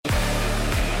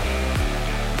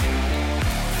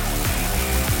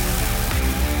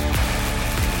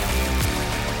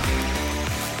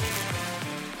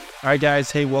All right, guys.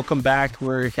 Hey, welcome back.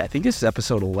 I think this is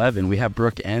episode 11. We have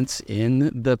Brooke Ence in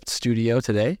the studio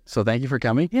today. So thank you for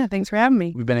coming. Yeah, thanks for having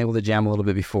me. We've been able to jam a little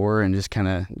bit before and just kind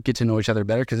of get to know each other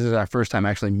better because this is our first time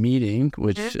actually meeting,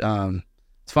 which it's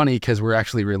funny because we're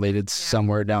actually related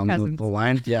somewhere down the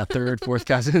line. Yeah, third, fourth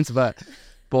cousins, but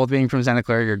both being from Santa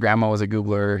Clara. Your grandma was a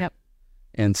Googler. Yep.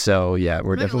 And so, yeah,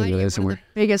 we're definitely related. One of the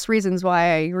biggest reasons why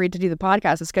I agreed to do the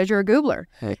podcast is because you're a Googler.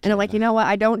 And I'm like, you know what?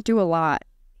 I don't do a lot.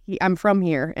 I'm from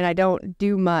here, and I don't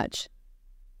do much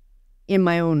in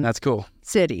my own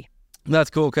city. That's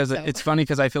cool because it's funny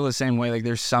because I feel the same way. Like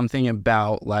there's something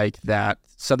about like that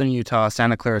Southern Utah,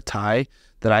 Santa Clara tie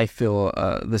that I feel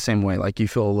the same way. Like you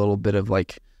feel a little bit of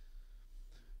like,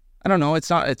 I don't know. It's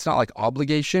not like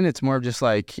obligation. It's more of just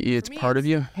like it's part of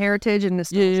you. Heritage and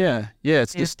nostalgia. Yeah.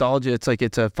 It's nostalgia. It's like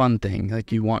it's a fun thing.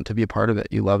 Like you want to be a part of it.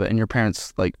 You love it, and your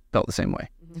parents like felt the same way.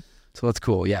 So that's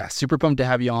cool. Yeah, super pumped to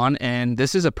have you on. And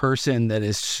this is a person that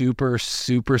is super,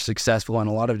 super successful in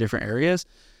a lot of different areas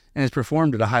and has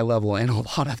performed at a high level in a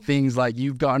lot of things. Like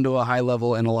you've gotten to a high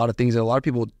level in a lot of things that a lot of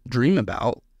people dream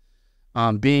about.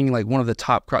 Being like one of the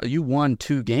top, you won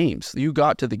 2 games. You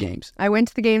got to the games. I went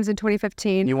to the games in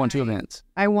 2015. You won 2 events.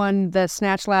 I won the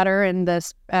snatch ladder and the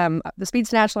speed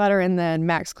snatch ladder and the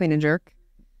max clean and jerk.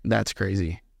 That's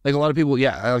crazy. Like a lot of people,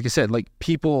 yeah, like I said, like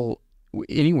people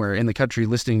anywhere in the country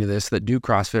listening to this that do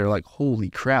CrossFit are like, holy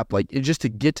crap, like just to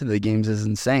get to the games is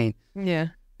insane. Yeah.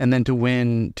 And then to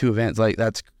win 2 events, like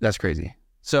that's crazy.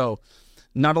 So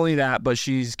not only that, but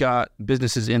she's got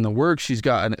businesses in the works. She's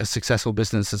got a successful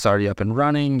business that's already up and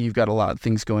running. You've got a lot of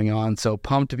things going on. So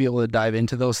pumped to be able to dive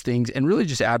into those things and really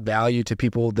just add value to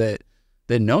people that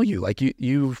know you. Like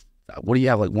you've, what do you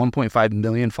have, like 1.5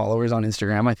 million followers on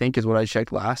Instagram, I think is what I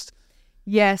checked last.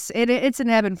 Yes, it's an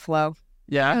ebb and flow.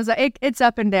 Yeah, it's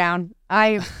up and down.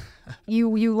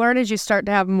 You learn as you start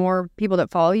to have more people that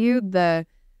follow you. The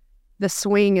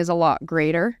swing is a lot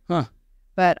greater. Huh.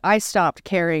 But I stopped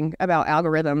caring about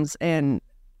algorithms and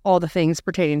all the things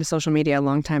pertaining to social media a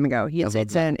long time ago.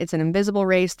 It's an invisible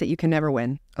race that you can never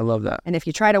win. I love that. And if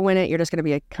you try to win it, you're just going to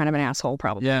be kind of an asshole,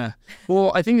 probably. Yeah.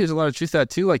 Well, I think there's a lot of truth to that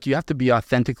too. Like you have to be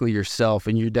authentically yourself,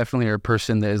 and you definitely are a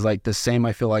person that is like the same.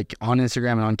 I feel like on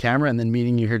Instagram and on camera, and then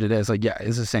meeting you here today, it's like, yeah,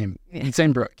 it's the same. Yeah.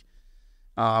 Same Brooke.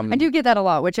 I do get that a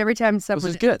lot. Which every time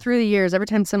someone through the years, every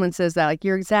time someone says that, like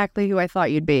you're exactly who I thought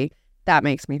you'd be. That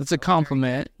makes me. It's a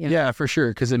compliment. Yeah, for sure.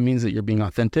 Because it means that you're being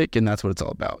authentic, and that's what it's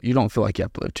all about. You don't feel like you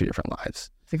have to live 2 different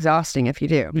lives. It's exhausting if you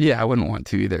do. Yeah, I wouldn't want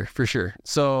to either, for sure.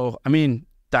 So, I mean,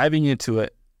 diving into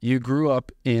it, you grew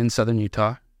up in Southern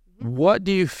Utah. What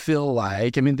do you feel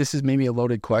like? I mean, this is maybe a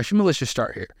loaded question, but let's just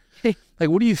start here. Like,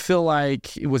 what do you feel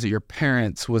like? Was it your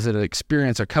parents? Was it an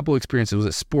experience, a couple experiences? Was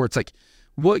it sports? Like,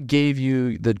 what gave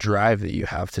you the drive that you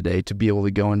have today to be able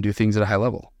to go and do things at a high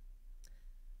level?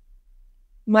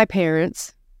 My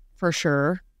parents, for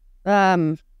sure.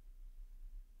 All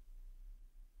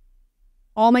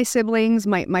my siblings,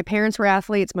 my parents were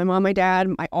athletes. My mom, my dad,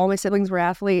 all my siblings were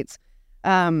athletes.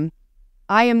 I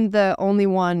am the only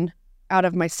one out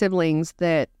of my siblings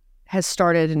that has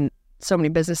started in so many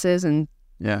businesses and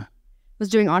was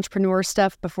doing entrepreneur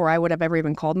stuff before I would have ever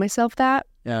even called myself that.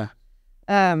 Yeah.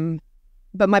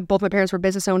 But both my parents were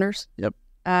business owners. Yep.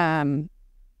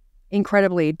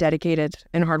 Incredibly dedicated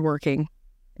and hardworking.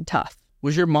 Tough.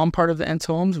 Was your mom part of the Ence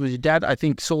homes? Was your dad, I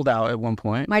think, sold out at one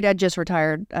point? My dad just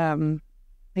retired. I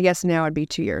guess now it'd be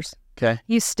 2 years. Okay.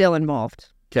 He's still involved.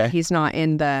 Okay. He's not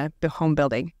in the home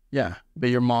building. Yeah. But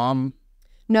your mom?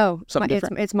 No. Something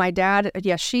different? It's my dad.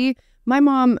 Yeah, my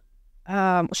mom,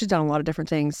 she's done a lot of different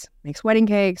things. Makes wedding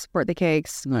cakes, birthday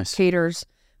cakes, nice. Caters.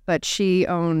 But she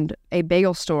owned a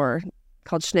bagel store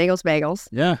called Schnagel's Bagels.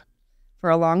 Yeah. For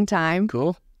a long time.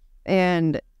 Cool.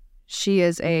 And she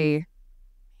is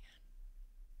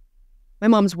my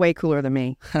mom's way cooler than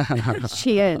me.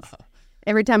 She is.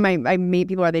 Every time I meet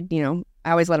people, I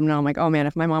always let them know, I'm like, oh man,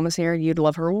 if my mom was here, you'd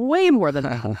love her way more than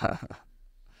I.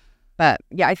 But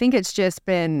yeah, I think it's just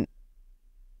been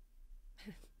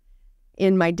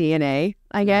in my DNA,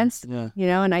 I guess. Yeah.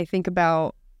 And I think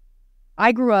about,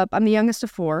 I grew up, I'm the youngest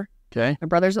of 4. Okay. My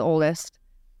brother's the oldest,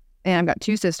 and I've got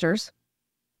 2 sisters.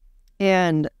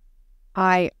 And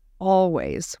I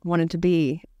always wanted to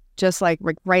be just like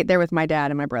right there with my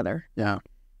dad and my brother. Yeah.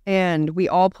 And we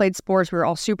all played sports. We were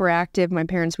all super active. My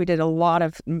parents, we did a lot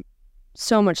of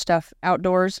so much stuff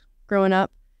outdoors growing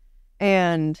up,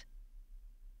 and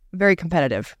very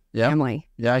competitive family.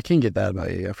 Yeah, I can get that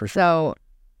about you, for sure.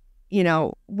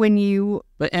 So, when you...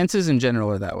 But Ences in general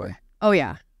are that way. Oh,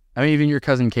 yeah. I mean, even your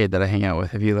cousin Cade that I hang out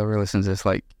with, if he ever listens to this,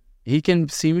 like, he can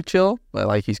seem chill, but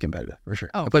like he's competitive, for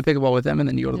sure. Oh. I play pickleball with them, and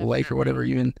then you go to the lake or whatever,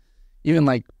 even Even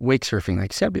like wake surfing,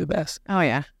 like, it's gotta be the best. Oh,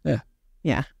 yeah. Yeah.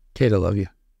 Yeah. Kate, I love you.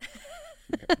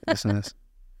 Listen to this.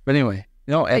 But anyway,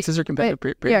 Ences are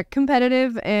competitive. Yeah,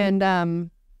 competitive,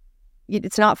 and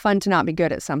it's not fun to not be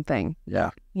good at something.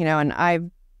 Yeah.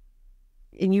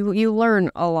 And you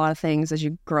learn a lot of things as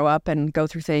you grow up and go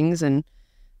through things and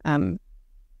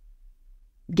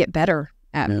get better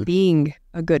at being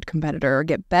a good competitor, or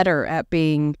get better at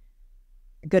being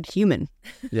a good human.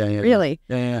 Yeah. Really.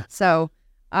 Yeah. So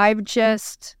I've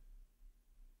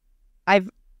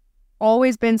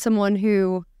always been someone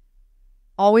who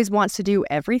always wants to do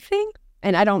everything.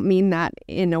 And I don't mean that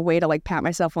in a way to like pat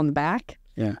myself on the back.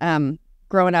 Yeah.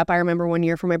 Growing up, I remember one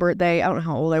year for my birthday, I don't know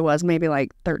how old I was, maybe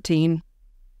like 13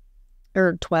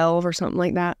 or 12 or something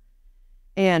like that.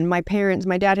 And my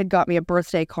dad had got me a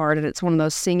birthday card, and it's one of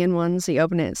those singing ones. You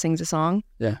open it, it sings a song.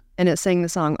 Yeah. And it sang the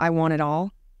song, I Want It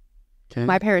All. Okay.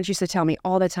 My parents used to tell me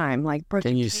all the time, like, Brooke,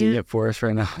 can you sing it for us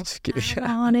right now? I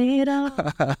want it all. I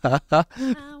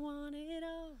want it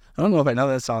all. I don't know if I know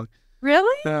that song.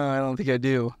 Really? No, I don't think I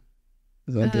do.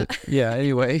 Yeah,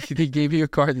 anyway, they gave you a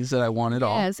card that said, I want it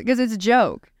all. Yes, because it's a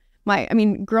joke.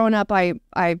 Growing up, I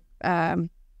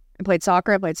played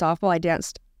soccer, I played softball, I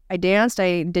danced,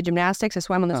 I did gymnastics, I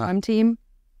swam on the swim team.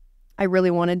 I really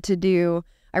wanted to do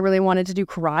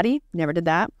karate, never did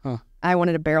that. Huh. I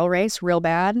wanted a barrel race real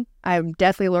bad. I'm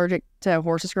deathly allergic to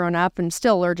horses growing up, and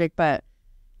still allergic, but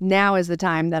now is the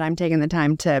time that I'm taking the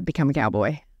time to become a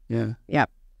cowboy. Yeah. Yep.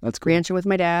 That's cool. Ranching with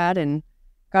my dad, and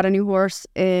got a new horse.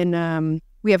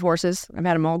 We have horses. I've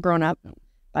had them all growing up.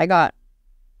 I got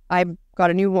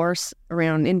a new horse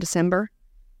around in December,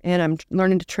 and I'm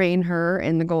learning to train her.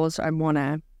 And the goal is I want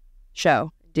to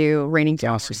do reining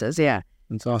horses. Yeah,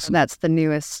 that's awesome. That's the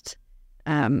newest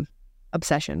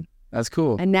obsession. That's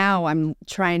cool. And now I'm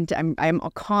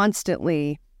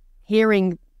constantly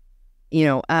hearing,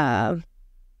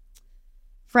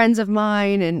 friends of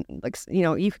mine, and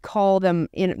you could call them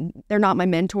they're not my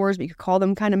mentors, but you could call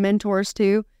them kind of mentors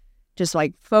too. Just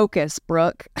like, focus,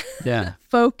 Brooke. Yeah.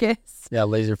 Focus. Yeah,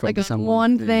 laser focus like on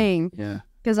one thing. Yeah.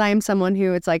 Because I am someone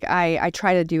who, it's like I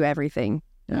try to do everything.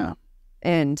 Yeah.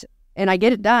 And I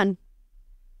get it done.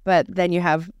 But then you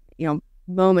have,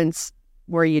 moments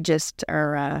where you just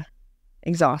are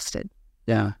exhausted.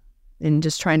 Yeah. And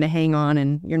just trying to hang on,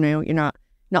 and you're not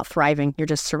thriving, you're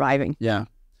just surviving. Yeah.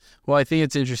 Well, I think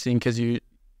it's interesting because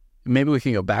maybe we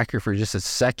can go back here for just a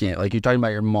second. Like, you're talking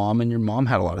about your mom, and your mom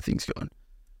had a lot of things going.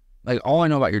 Like, all I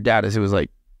know about your dad is it was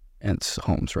like Ence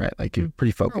Homes, right? Like, you're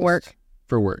pretty focused.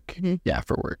 For work. Mm-hmm. Yeah,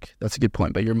 for work. That's a good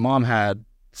point. But your mom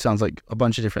sounds like a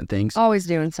bunch of different things. Always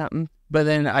doing something. But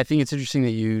then I think it's interesting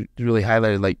that you really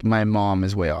highlighted, like, my mom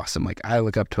is way awesome. Like, I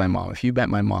look up to my mom. If you met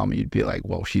my mom, you'd be like,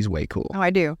 whoa, she's way cool. Oh, I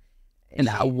do. And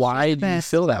why do you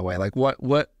feel that way? Like, what,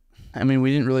 I mean,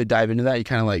 we didn't really dive into that. You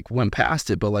kind of like went past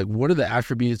it, but like, what are the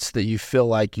attributes that you feel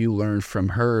like you learned from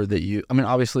her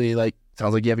obviously, like,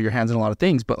 sounds like you have your hands in a lot of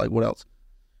things, but like, what else?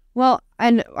 Well,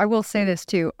 and I will say this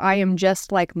too. I am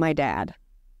just like my dad.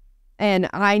 And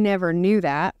I never knew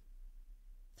that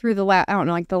through I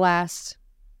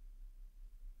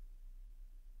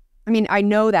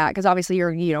know that because obviously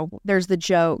there's the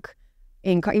joke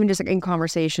even just in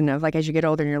conversation of like, as you get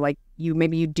older and you're like,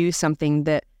 maybe you do something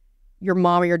that your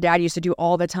mom or your dad used to do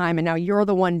all the time, and now you're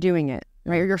the one doing it,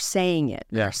 right? Or you're saying it.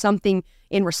 Yeah. Or something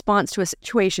in response to a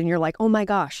situation, you're like, oh my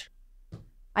gosh,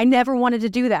 I never wanted to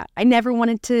do that. I never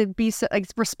wanted to be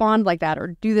respond like that,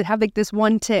 or have like this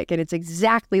one tick, and it's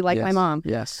exactly like my mom.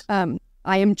 Yes.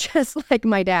 I am just like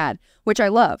my dad, which I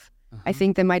love. Uh-huh. I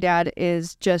think that my dad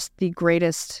is just the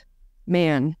greatest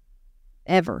man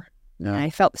ever. Yeah. And I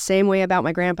felt the same way about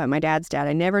my grandpa, my dad's dad.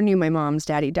 I never knew my mom's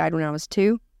dad. He died when I was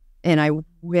 2, and I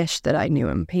wish that I knew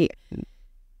him.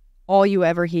 All you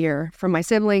ever hear from my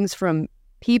siblings, from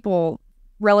people,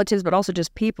 relatives, but also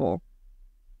just people,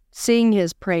 sing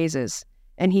his praises.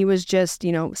 And he was just,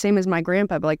 same as my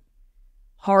grandpa, but like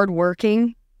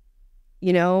hardworking,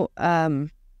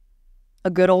 a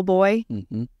good old boy,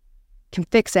 mm-hmm. can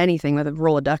fix anything with a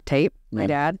roll of duct tape, my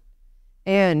dad,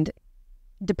 and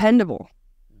dependable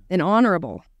and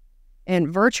honorable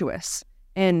and virtuous,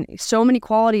 and so many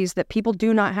qualities that people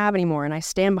do not have anymore. And I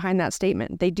stand behind that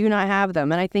statement. They do not have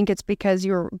them. And I think it's because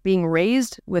you're being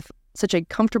raised with such a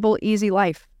comfortable, easy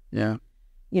life. Yeah.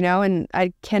 And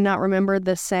I cannot remember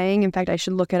the saying. In fact, I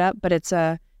should look it up, but it's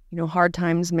hard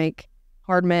times make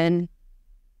hard men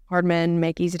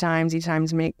make easy times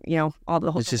make, all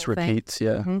the whole It just thing. repeats.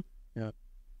 Yeah. Mm-hmm. Yeah.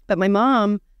 But my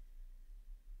mom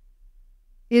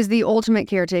is the ultimate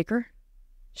caretaker.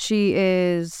 She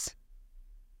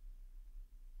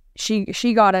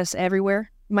got us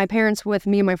everywhere. My parents, with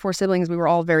me and my 4 siblings, we were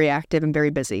all very active and very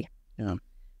busy. Yeah.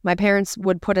 My parents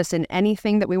would put us in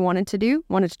anything that we wanted to do,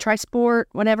 wanted to try sport,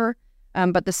 whatever.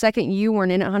 But the second you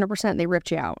weren't in it 100%, they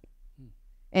ripped you out.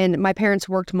 And my parents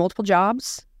worked multiple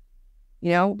jobs.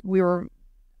 You know,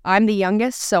 I'm the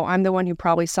youngest, so I'm the one who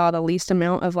probably saw the least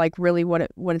amount of like really what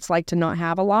it's like to not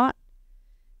have a lot.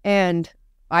 And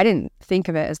I didn't think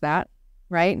of it as that,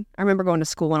 right? I remember going to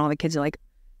school and all the kids are like,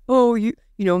 oh, you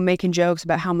know, making jokes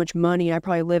about how much money I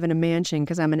probably live in a mansion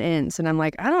because I'm an Ence. And I'm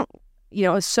like, I don't, you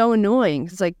know, it's so annoying.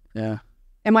 It's like, Yeah.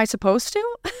 Am I supposed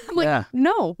to? I'm like, Yeah.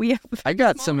 no, we have. I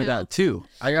got some of that too.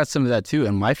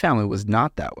 And my family was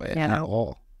not that way at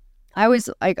all.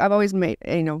 I've always made,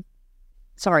 you know,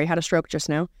 sorry, had a stroke just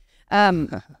now.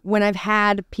 When I've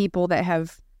had people that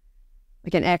have,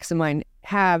 like an ex of mine,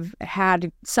 have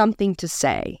had something to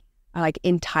say, like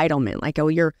entitlement, like, oh,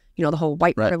 you're, you know, the whole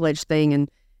white privilege thing. And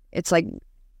it's like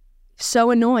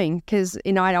so annoying because,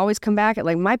 you know, I'd always come back at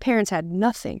like, my parents had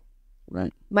nothing.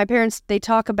 Right. My parents, they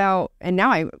talk about, and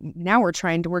now we're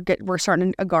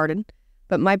starting a garden,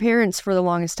 but my parents for the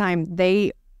longest time,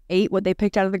 they ate what they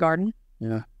picked out of the garden.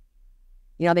 Yeah.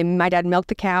 You know, my dad milked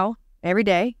the cow every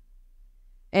day,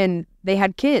 and they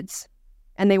had kids,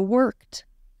 and they worked,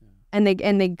 and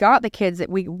they got the kids that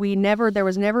there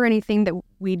was never anything that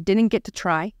we didn't get to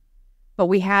try, but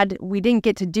we didn't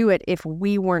get to do it if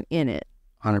we weren't in it.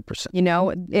 100%. You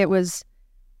know, it was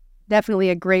definitely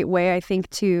a great way, I think,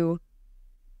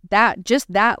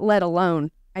 that let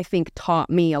alone, I think, taught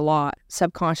me a lot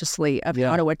subconsciously of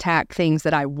how to attack things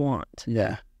that I want.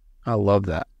 Yeah. I love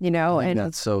that. You know, and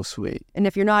that's so sweet. And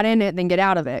if you're not in it, then get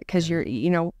out of it because you're, you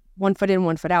know, 1 foot in,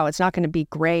 1 foot out. It's not going to be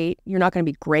great. You're not going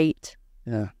to be great.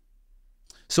 Yeah.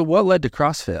 So what led to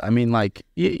CrossFit? I mean, like,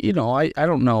 you know, I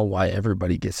don't know why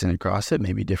everybody gets into CrossFit.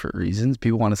 Maybe different reasons.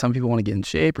 Some people want to get in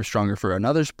shape or stronger for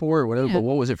another sport or whatever. Yeah. But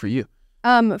what was it for you?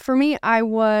 For me, I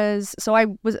went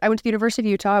to the University of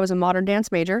Utah. I was a modern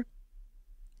dance major,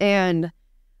 and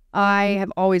I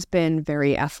have always been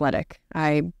very athletic.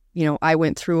 I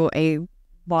went through a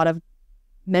lot of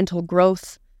mental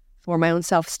growth for my own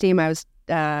self-esteem. I was,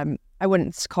 I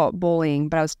wouldn't call it bullying,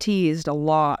 but I was teased a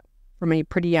lot from a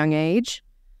pretty young age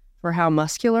for how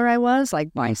muscular I was,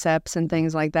 like biceps and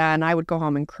things like that. And I would go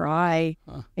home and cry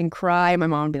and cry. My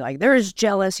mom would be like, "There's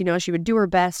jealous," you know, she would do her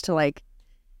best to like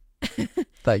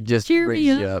just raise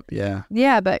you up. Yeah.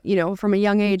 Yeah. But, you know, from a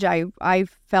young age, I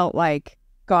felt like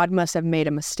God must have made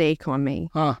a mistake on me,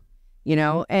 you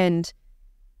know, and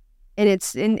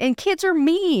kids are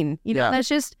mean, you know, that's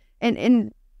just,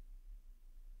 and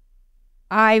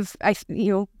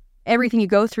you know, everything you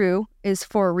go through is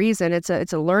for a reason. It's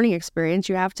a learning experience.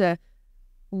 You have to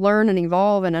learn and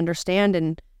evolve and understand.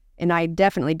 And I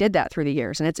definitely did that through the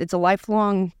years. And it's a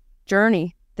lifelong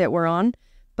journey that we're on.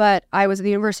 But I was at the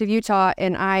University of Utah,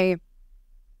 and I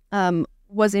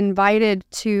was invited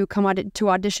to come to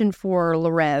audition for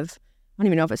Le Rev. I don't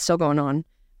even know if it's still going on,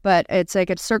 but it's like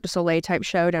a Cirque du Soleil type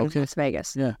show down in Las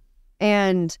Vegas. Yeah.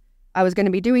 And I was going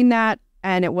to be doing that,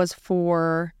 and it was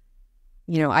for,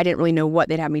 you know, I didn't really know what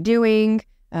they'd have me doing.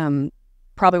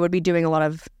 Probably would be doing a lot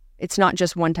of, it's not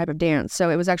just one type of dance. So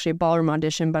it was actually a ballroom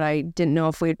audition, but I didn't know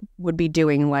if we would be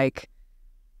doing like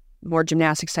more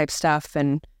gymnastics type stuff,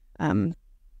 and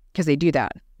because they do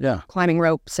that. Yeah. Climbing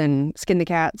ropes and skin the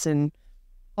cats and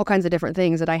all kinds of different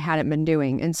things that I hadn't been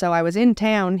doing. And so I was in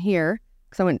town here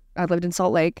because I lived in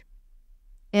Salt Lake,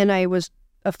 and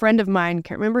a friend of mine,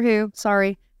 can't remember who,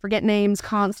 sorry, forget names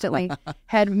constantly,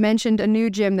 had mentioned a new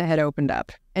gym that had opened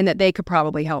up and that they could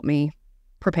probably help me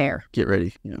prepare. Get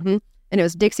ready. Yeah. Mm-hmm. And it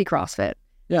was Dixie CrossFit.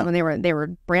 Yeah. When they were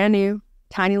brand new,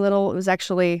 tiny little, it was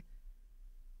actually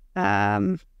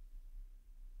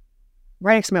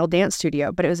right next to my old dance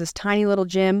studio, but it was this tiny little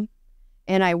gym.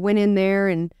 And I went in there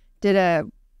and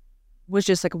was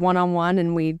just like one-on-one,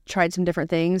 and we tried some different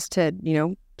things to, you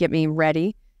know, get me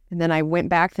ready. And then I went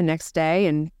back the next day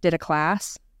and did a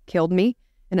class, killed me.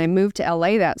 And I moved to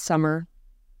LA that summer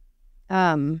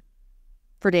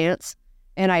for dance.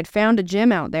 And I'd found a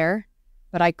gym out there,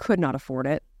 but I could not afford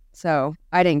it. So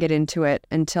I didn't get into it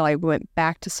until I went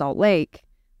back to Salt Lake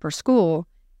for school,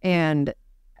 and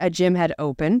a gym had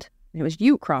opened. It was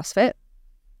CrossFit,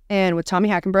 and with Tommy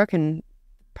Hackenbrook, and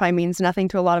probably means nothing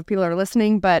to a lot of people that are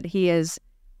listening, but he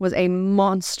was a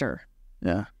monster.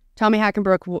 Yeah. Tommy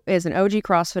Hackenbrook is an OG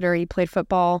CrossFitter. He played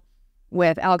football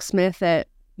with Alex Smith at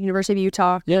University of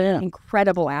Utah. Yeah, yeah.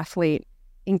 Incredible athlete,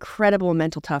 incredible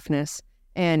mental toughness,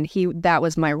 and that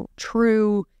was my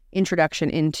true introduction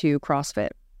into CrossFit.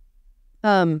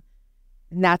 And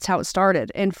that's how it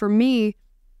started. And for me,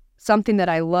 something that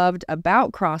I loved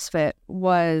about CrossFit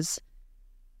was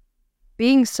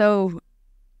being so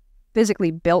physically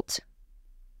built.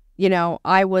 You know,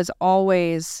 I was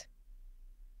always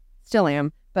still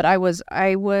am, but I was,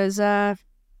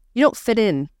 you don't fit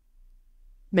in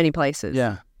many places.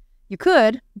 Yeah. You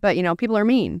could, but people are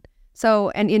mean. So,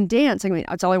 and in dance, I mean,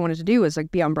 that's all I wanted to do was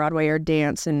like be on Broadway or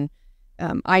dance. And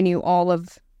I knew all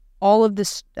of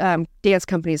this dance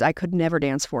companies I could never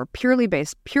dance for purely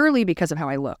because of how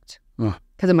I looked,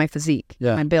 because of my physique,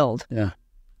 my build. Yeah.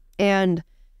 And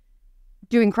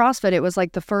doing CrossFit, it was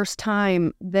like the first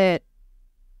time that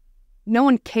no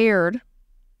one cared.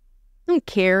 No one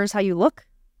cares how you look.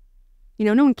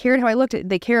 No one cared how I looked.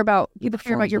 People care about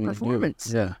your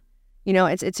performance. Yeah.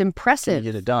 It's impressive. Can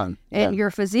you get it done. And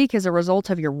your physique is a result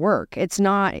of your work. It's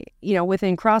not,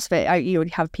 within CrossFit, you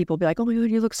would have people be like, oh my God,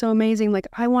 you look so amazing. Like,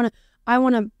 I want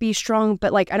to be strong,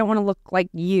 but like, I don't want to look like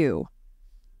you.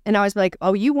 And I was like,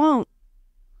 oh, you won't.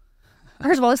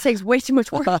 First of all, this takes way too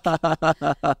much work.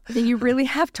 You really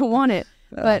have to want it.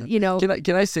 But,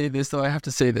 Can I say this, though? I have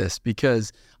to say this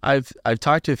because I've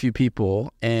talked to a few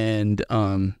people, and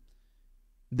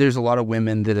there's a lot of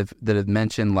women that have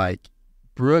mentioned, like,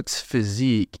 Brooke's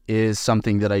physique is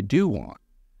something that I do want.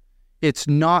 It's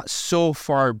not so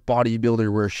far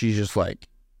bodybuilder where she's just like,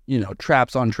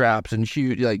 traps on traps and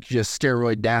huge, like just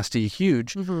steroid nasty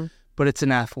huge, but it's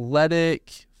an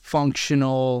athletic,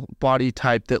 functional body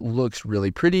type that looks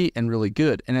really pretty and really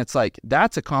good. And it's like,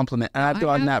 that's a compliment. And I've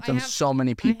gotten that from so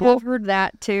many people. I've heard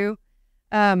that too.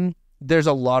 There's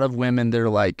a lot of women that are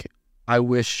like, I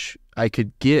wish I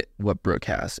could get what Brooke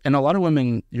has. And a lot of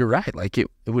women, you're right, like it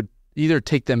would either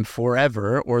take them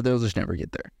forever or they'll just never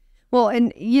get there. Well,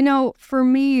 and for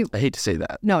me, I hate to say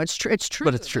that. No, it's true. It's true.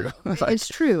 But it's true. It's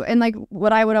true. And like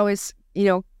what I would always,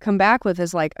 come back with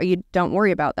is like, you don't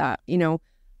worry about that.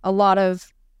 A lot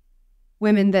of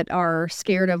women that are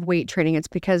scared of weight training, it's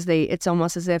because it's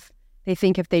almost as if they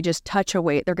think if they just touch a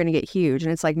weight, they're going to get huge.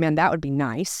 And it's like, man, that would be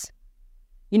nice.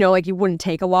 Like you wouldn't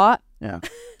take a lot. Yeah.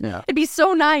 Yeah. It'd be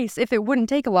so nice if it wouldn't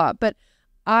take a lot. But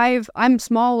I'm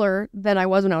smaller than I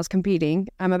was when I was competing.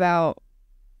 I'm about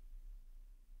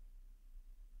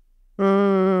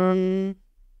come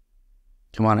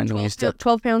on, I know you stepped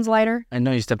 12 pounds lighter. I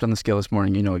know you stepped on the scale this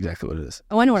morning. You know exactly what it is.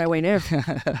 Oh, I know what I weigh now.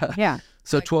 Yeah.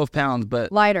 So 12 pounds,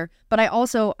 but lighter. But I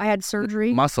had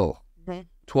surgery. Muscle.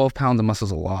 12 pounds of muscle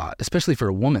is a lot, especially for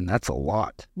a woman. That's a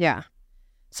lot. Yeah.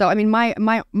 So I mean,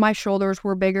 my shoulders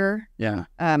were bigger. Yeah.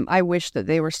 I wish that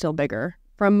they were still bigger.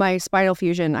 From my spinal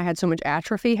fusion, I had so much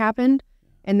atrophy happened,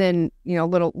 and then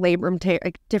little labrum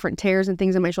different tears and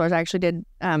things in my shoulders. I actually did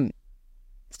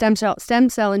stem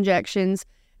cell injections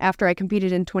after I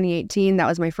competed in 2018. That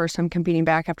was my first time competing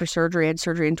back after surgery. I had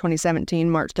surgery in 2017,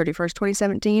 March 31st,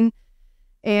 2017,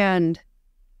 and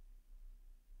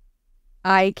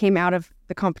I came out of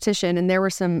the competition, and there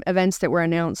were some events that were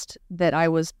announced that I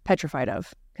was petrified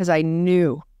of because I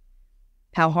knew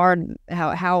how hard,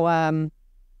 how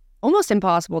almost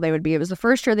impossible they would be. It was the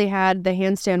first year they had the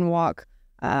handstand walk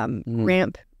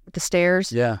ramp with the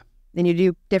stairs. Yeah. Then you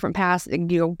do different paths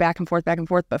and you go back and forth.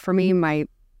 But for me, my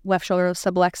left shoulder was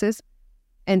sublexus.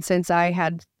 And since I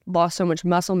had lost so much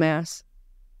muscle mass,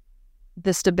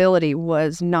 the stability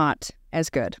was not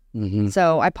as good.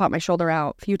 So I popped my shoulder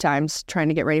out a few times trying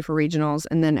to get ready for regionals.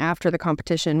 And then after the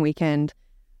competition weekend,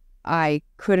 my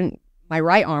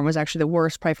right arm was actually the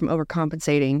worst, probably from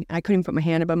overcompensating. I couldn't even put my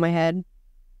hand above my head.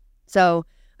 So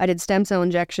I did stem cell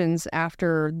injections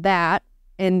after that.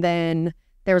 And then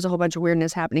there was a whole bunch of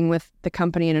weirdness happening with the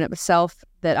company in and of itself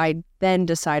that I then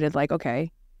decided, like, okay,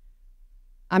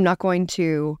 I'm not going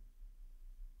to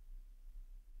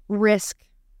risk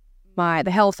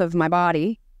the health of my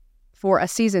body for a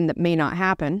season that may not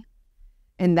happen.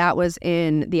 And that was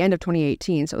in the end of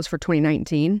 2018. So it was for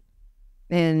 2019.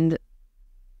 And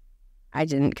I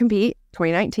didn't compete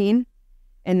 2019.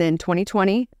 And then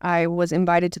 2020, I was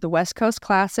invited to the West Coast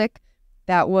Classic.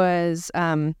 That was,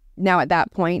 now at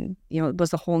that point, it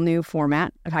was a whole new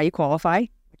format of how you qualify,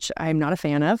 which I'm not a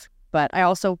fan of. But I've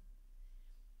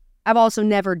also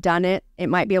never done it. It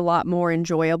might be a lot more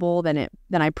enjoyable than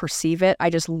I perceive it. I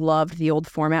just loved the old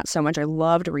format so much. I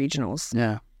loved regionals.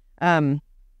 Yeah. I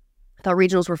thought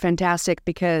regionals were fantastic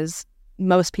because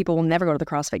most people will never go to the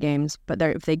CrossFit Games, but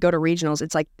if they go to regionals,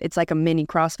 it's like a mini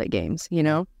CrossFit Games,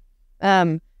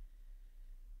 And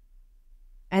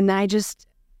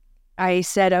I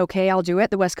said, okay, I'll do it.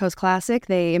 The West Coast Classic.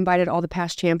 They invited all the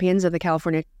past champions of the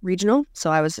California Regional,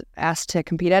 so I was asked to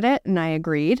compete at it, and I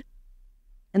agreed.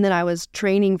 And then I was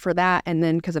training for that, and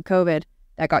then because of COVID,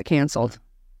 that got canceled.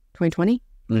 2020?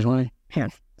 2020.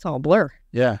 Man, it's all a blur.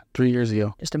 Yeah, 3 years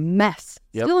ago. Just a mess.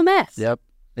 Yep. Still a mess. Yep.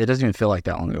 It doesn't even feel like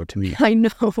that long ago to me. I know.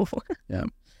 Yeah.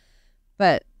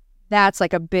 But that's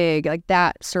like a big, like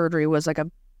that surgery was like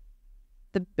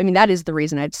that is the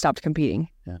reason I'd stopped competing.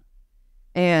 Yeah.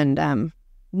 And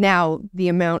now the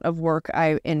amount of work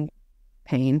the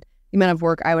amount of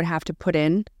work I would have to put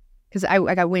in, because I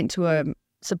went to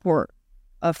support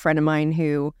a friend of mine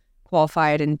who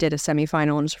qualified and did a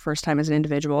semifinal, and it was her first time as an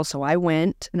individual. So I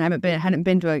went, and I hadn't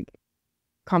been to a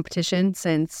competition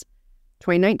since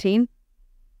 2019,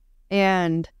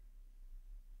 and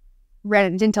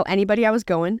didn't tell anybody I was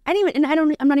going. I'm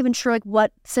not even sure like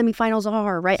what semifinals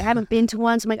are, right? I haven't been to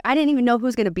one, so I'm like, I didn't even know who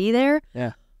was going to be there.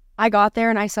 Yeah. I got there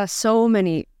and I saw so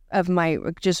many of my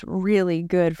just really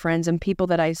good friends and people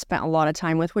that I spent a lot of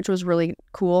time with, which was really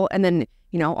cool. And then,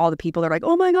 all the people that are like,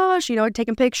 oh my gosh,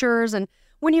 taking pictures and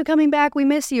when are you coming back? We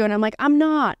miss you. And I'm like, I'm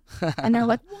not. And they're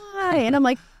like, why? And I'm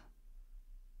like,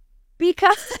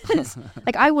 because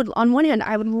like on one hand,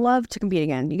 I would love to compete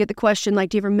again. You get the question, like,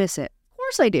 do you ever miss it? Of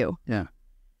course I do. Yeah.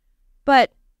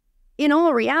 But in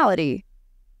all reality,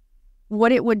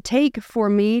 what it would take for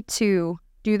me to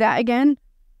do that again,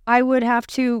 I would have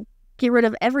to get rid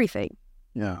of everything.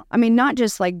 Yeah. I mean, not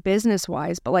just like business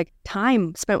wise, but like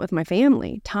time spent with my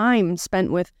family, time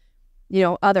spent with,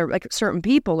 other like certain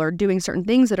people or doing certain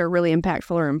things that are really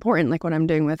impactful or important, like what I'm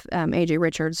doing with AJ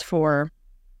Richards for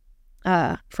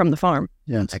From the Farm.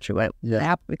 Yeah. That's actually what the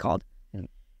app we called. Yeah.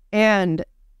 And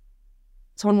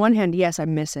so on one hand, yes, I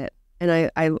miss it.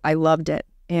 And I loved it.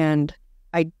 And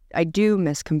I do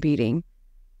miss competing.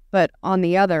 But on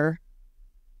the other,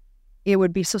 it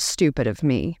would be so stupid of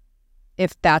me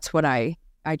if that's what I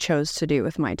chose to do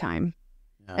with my time.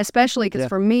 Yeah. Especially because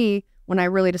for me, when I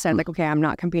really decided like, okay, I'm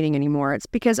not competing anymore, it's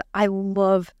because I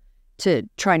love to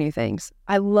try new things.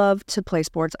 I love to play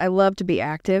sports. I love to be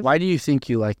active. Why do you think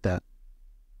you like that?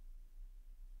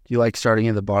 Do you like starting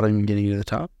at the bottom and getting to the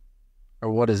top? Or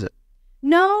what is it?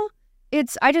 No,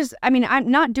 I'm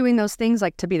not doing those things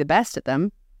like to be the best at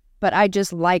them. But I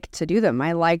just like to do them.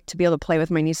 I like to be able to play with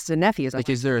my nieces and nephews. Like,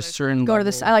 is there a certain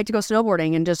I like to go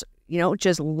snowboarding and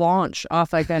just launch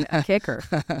off like a kicker.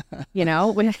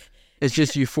 It's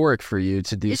just euphoric for you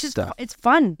to do stuff. It's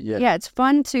fun. Yeah, it's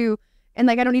fun to, and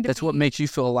like I don't need to. That's what makes you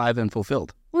feel alive and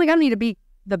fulfilled. Well, like I don't need to be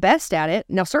the best at it.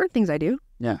 Now, certain things I do.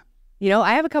 Yeah.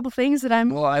 I have a couple things that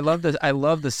I'm. Well, I love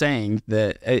the saying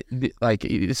that like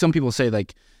some people say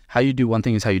like how you do one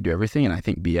thing is how you do everything, and I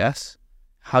think BS.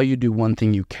 How you do one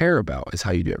thing you care about is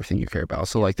how you do everything you care about.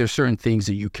 So like there's certain things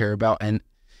that you care about, and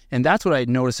that's what I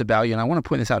notice about you. And I want to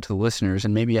point this out to the listeners,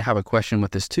 and maybe I have a question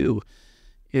with this too,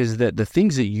 is that the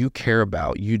things that you care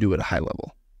about, you do at a high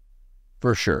level,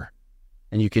 for sure.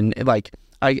 And you can like,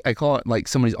 I call it like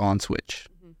somebody's on switch.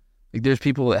 Mm-hmm. Like there's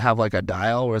people that have like a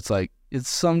dial where it's like, it's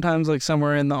sometimes like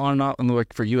somewhere in the on and off, and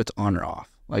like for you, it's on or off.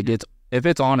 Like if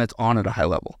it's on at a high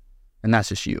level, and that's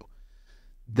just you.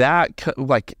 That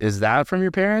like, is that from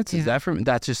your parents? Yeah.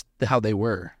 That's just how they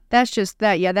were? That's just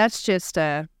that. Yeah. That's just,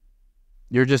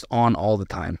 you're just on all the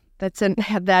time. That's in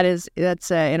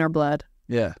our blood.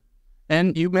 Yeah.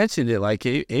 And you mentioned it, like,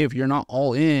 hey, if you're not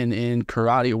all in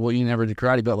karate, well, you never did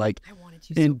karate, but like I wanted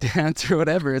to in dance or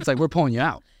whatever, it's like, we're pulling you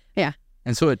out. Yeah.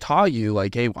 And so it taught you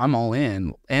like, hey, I'm all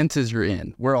in. Ence, you're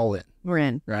in. We're all in. We're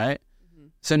in. Right. Mm-hmm.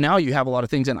 So now you have a lot of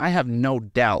things, and I have no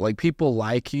doubt, like people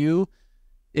like you,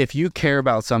 if you care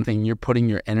about something, you're putting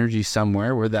your energy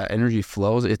somewhere where that energy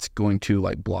flows, it's going to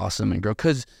like blossom and grow.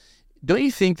 Because don't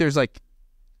you think there's like,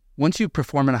 once you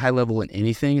perform at a high level in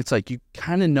anything, it's like you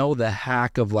kind of know the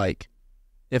hack of like,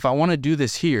 if I want to do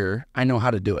this here, I know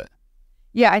how to do it.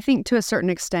 Yeah, I think to a certain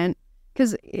extent,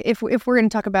 because if we're going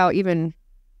to talk about even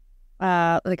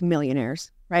like millionaires,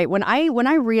 right? When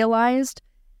I realized,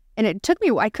 and it took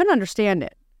me, I couldn't understand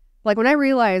it. Like when I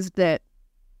realized that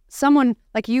someone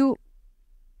like you,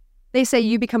 they say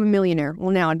you become a millionaire.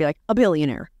 Well, now I'd be like a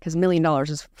billionaire, because $1 million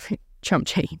is chump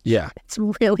change. Yeah. It's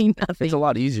really nothing. It's a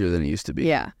lot easier than it used to be.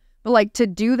 Yeah. But like to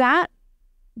do that,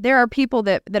 there are people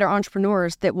that are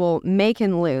entrepreneurs that will make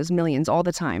and lose millions all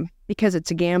the time because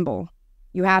it's a gamble.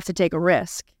 You have to take a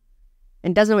risk.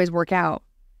 And it doesn't always work out,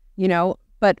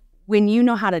 But when you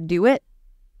know how to do it,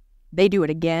 they do it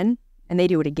again, and they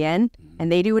do it again,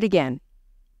 and they do it again.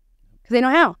 Because they know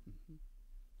how.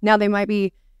 Now they might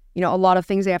be, a lot of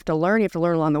things they have to learn. You have to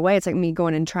learn along the way. It's like me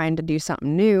going and trying to do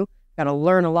something new. Got to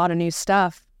learn a lot of new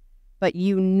stuff. But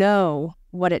you know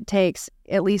what it takes,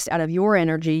 at least out of your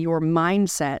energy, your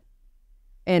mindset,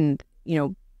 and,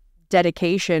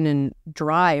 dedication and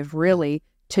drive, really,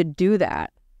 to do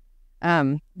that.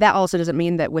 That also doesn't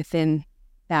mean that within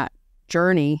that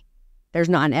journey, there's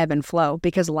not an ebb and flow,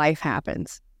 because life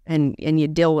happens and you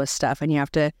deal with stuff and you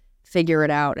have to figure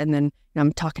it out. And then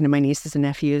I'm talking to my nieces and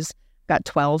nephews, got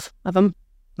 12 of them.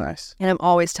 Nice. And I'm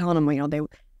always telling them,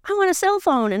 I want a cell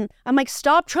phone. And I'm like,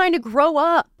 stop trying to grow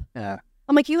up. Yeah.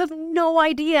 I'm like, you have no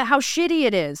idea how shitty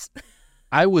it is.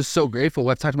 I was so grateful.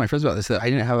 I've talked to my friends about this, that I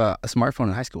didn't have a smartphone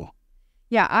in high school.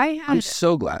 Yeah, I'm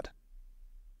so glad.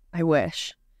 I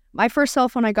wish. My first cell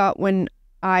phone I got when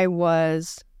I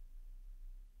was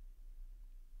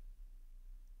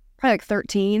probably like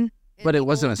 13. But it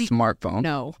wasn't a smartphone.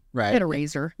 No. Right. I had a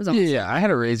Razor. It was I had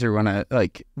a Razor when it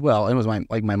was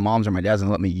my mom's or my dad's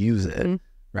and let me use it.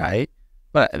 Right.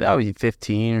 But that would be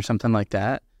 15 or something like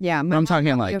that. Yeah. I'm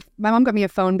talking like... My mom got me a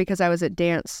phone because I was at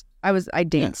dance. I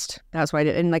danced. Yeah. That's why I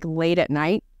did. And like late at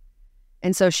night.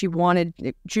 And so she just wanted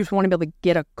to be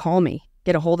able to call me,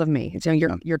 get a hold of me. So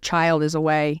your child is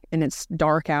away and it's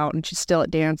dark out and she's still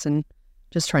at dance and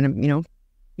just trying to,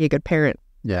 be a good parent.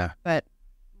 Yeah. But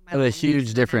a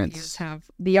huge difference.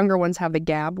 The younger ones have the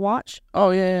Gab watch. Oh,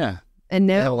 yeah. And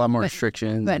they have a lot more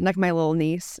restrictions. But like my little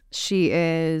niece, she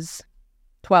is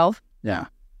 12. Yeah.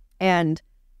 And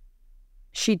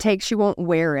she won't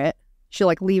wear it. She'll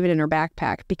like leave it in her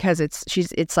backpack because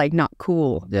it's like not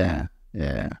cool. Yeah.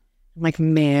 Yeah. I'm like,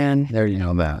 man. There you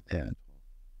know that. Yeah.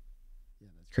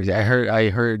 That's crazy. I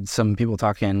heard some people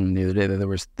talking the other day that there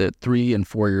was the 3 and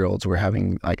 4-year-olds were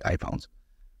having like iPhones.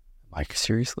 Like,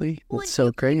 seriously? That's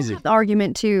so crazy. The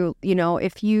argument too,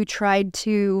 if you tried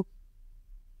to,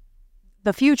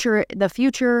 the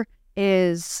future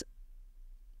is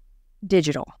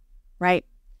digital, right?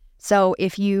 So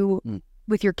if you,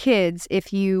 with your kids,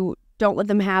 if you don't let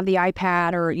them have the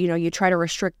iPad or, you try to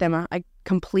restrict them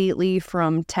completely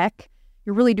from tech,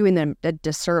 you're really doing them a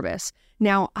disservice.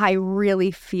 Now, I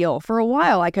really feel for a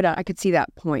while I could see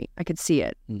that point. I could see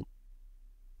it.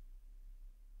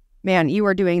 Man, you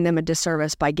are doing them a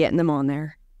disservice by getting them on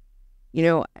there.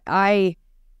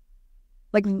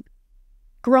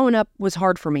 Growing up was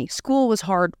hard for me. School was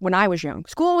hard when I was young.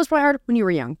 School was probably hard when you were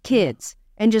young. Kids.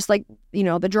 And just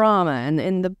the drama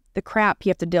and the crap you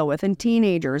have to deal with and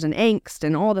teenagers and angst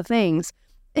and all the things.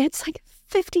 It's like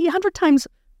 50, 100 times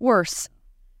worse.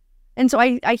 And so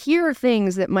I hear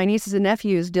things that my nieces and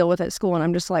nephews deal with at school and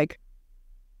I'm just like,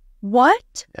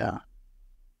 what? Yeah.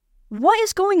 What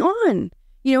is going on?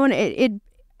 And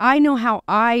I know how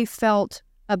I felt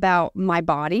about my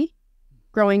body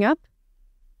growing up.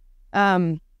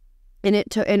 And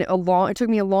it took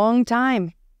me a long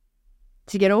time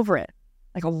to get over it.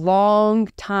 Like a long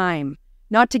time.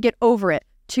 Not to get over it,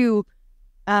 to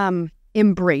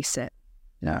embrace it.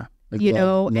 Yeah.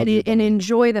 And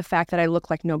enjoy the fact that I look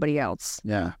like nobody else.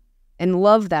 Yeah. And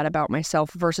love that about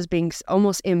myself versus being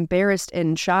almost embarrassed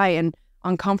and shy and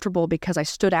uncomfortable because I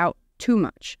stood out too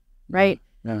much. Right?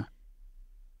 Yeah.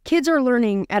 Kids are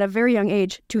learning at a very young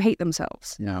age to hate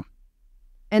themselves. Yeah.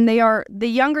 And the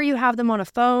younger you have them on a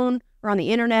phone or on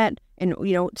the internet and,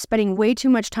 spending way too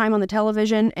much time on the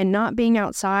television and not being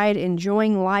outside,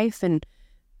 enjoying life and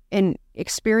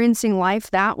experiencing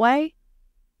life that way,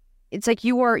 it's like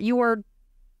you are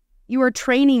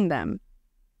training them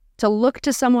to look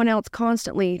to someone else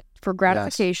constantly for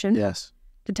gratification. Yes.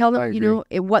 To tell them,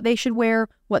 what they should wear,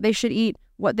 what they should eat,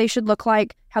 what they should look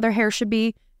like, how their hair should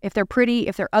be, if they're pretty,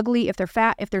 if they're ugly, if they're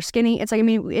fat, if they're skinny. It's like,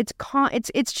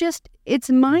 it's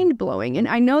mind blowing. And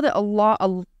I know that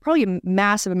probably a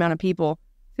massive amount of people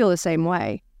feel the same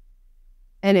way.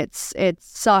 And it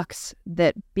sucks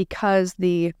that because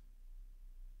the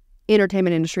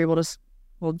entertainment industry will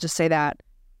just say that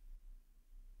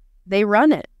they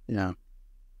run it. Yeah.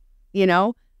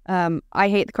 I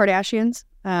hate the Kardashians.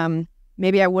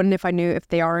 Maybe I wouldn't if I knew if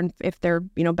they're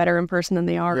better in person than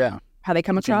they are. Yeah. How they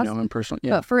come across. In person.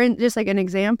 Yeah. But just like an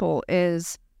example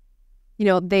is,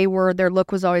 their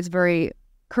look was always very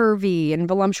curvy and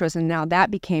voluptuous, and now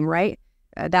that became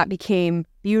that became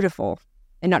beautiful,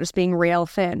 and not just being rail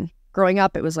thin. Growing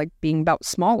up, it was like being about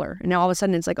smaller, and now all of a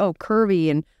sudden it's like, oh,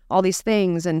 curvy and all these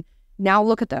things, and now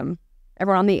look at them.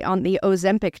 Everyone on the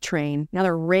Ozempic train, now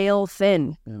they're rail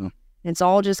thin. Yeah. And it's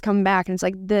all just come back, and it's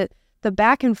like the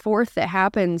back and forth that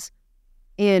happens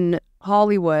in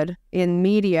Hollywood, in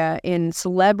media, in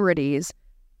celebrities,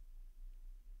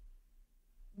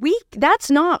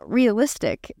 that's not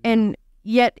realistic. And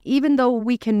yet, even though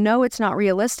we can know it's not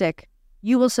realistic,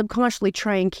 you will subconsciously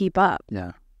try and keep up.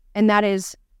 Yeah. And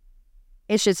it's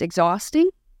just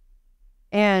exhausting.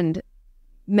 And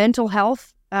mental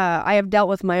health, I have dealt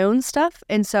with my own stuff.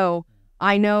 And so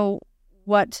I know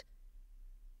what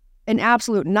an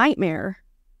absolute nightmare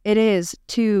it is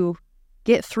to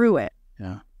get through it.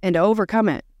 Yeah. And to overcome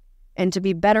it and to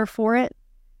be better for it.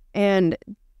 And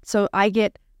so I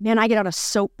get on a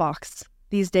soapbox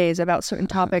these days about certain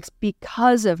topics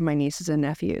because of my nieces and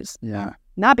nephews. Yeah.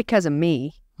 Not because of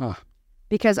me. Huh.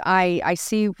 Because I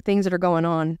see things that are going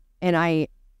on and I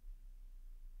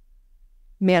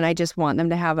just want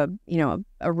them to have a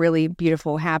really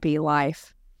beautiful, happy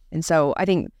life. And so I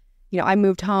think, I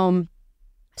moved home,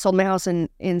 sold my house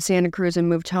in Santa Cruz and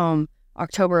moved home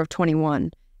October of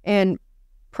 21. And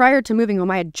prior to moving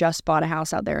home, I had just bought a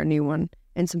house out there, a new one.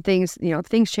 And some things,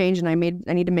 things changed, and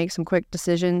I need to make some quick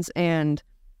decisions.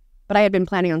 But I had been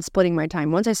planning on splitting my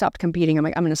time. Once I stopped competing, I'm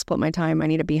like, I'm going to split my time. I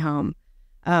need to be home.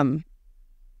 And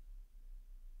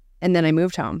then I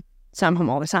moved home. So I'm home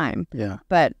all the time. Yeah.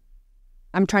 But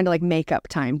I'm trying to like make up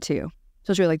time too.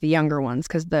 Especially like the younger ones,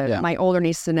 because my older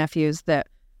nieces and nephews that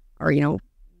are,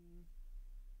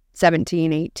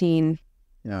 17, 18.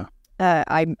 Yeah.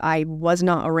 I was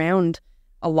not around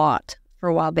a lot for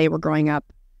a while. They were growing up.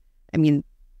 I mean,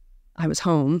 I was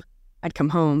home. I'd come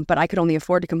home, but I could only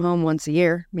afford to come home once a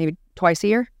year, maybe twice a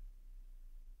year.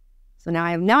 So now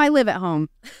I live at home.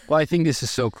 Well, I think this is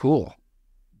so cool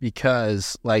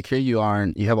because like here you are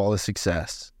and you have all this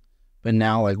success, but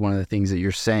now like one of the things that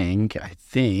you're saying, I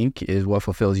think, is what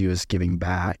fulfills you is giving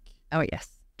back. Oh, yes.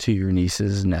 To your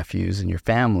nieces, nephews, and your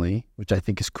family, which I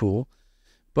think is cool.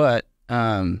 But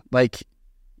like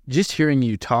just hearing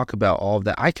you talk about all of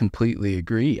that, I completely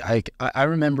agree. I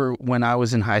remember when I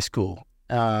was in high school,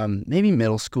 maybe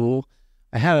middle school,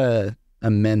 I had a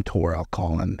mentor, I'll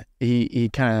call him. He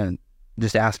kind of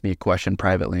just asked me a question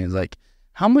privately. He's like,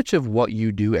 how much of what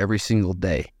you do every single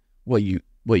day, what you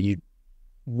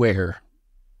wear,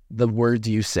 the words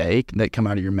you say that come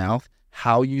out of your mouth,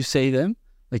 how you say them,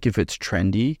 like if it's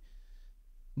trendy,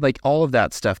 like all of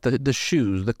that stuff, the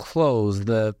shoes, the clothes,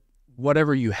 the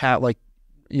whatever you have, like,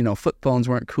 flip phones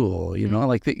weren't cool,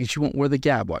 like you won't wear the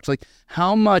Gab watch. Like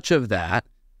how much of that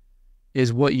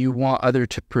is what you want others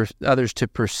to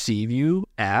perceive you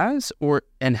as,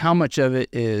 and how much of it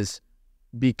is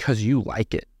because you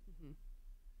like it? Mm-hmm.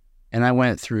 And I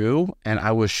went through and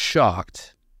I was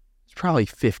shocked. It's probably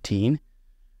 15.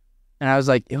 And I was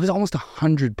like, it was almost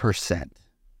 100%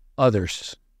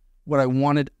 others, what I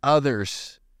wanted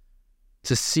others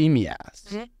to see me as.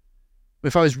 Mm-hmm.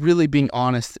 If I was really being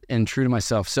honest and true to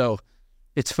myself. So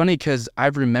it's funny because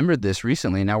I've remembered this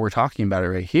recently. Now we're talking about it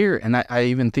right here. And I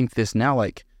even think this now,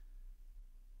 like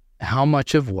how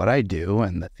much of what I do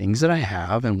and the things that I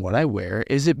have and what I wear,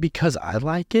 is it because I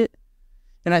like it?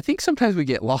 And I think sometimes we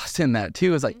get lost in that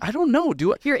too. It's like, I don't know.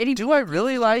 Do I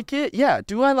really like it? Yeah.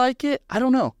 Do I like it? I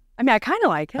don't know. I mean, I kind of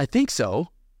like it. I think so.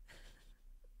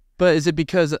 But is it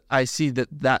because I see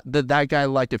that guy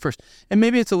liked it first? And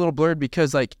maybe it's a little blurred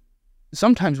because like,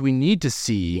 sometimes we need to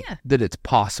see that it's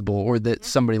possible or that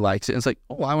somebody likes it. And it's like,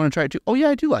 oh, I want to try it too. Oh, yeah,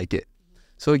 I do like it.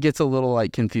 So it gets a little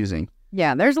like confusing.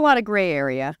 Yeah, there's a lot of gray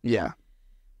area. Yeah.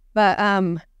 But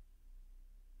I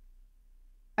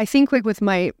think like with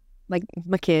my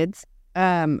kids,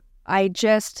 my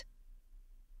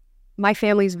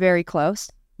family's very close.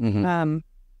 Mm-hmm.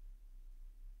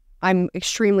 I'm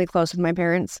extremely close with my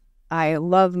parents. I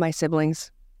love my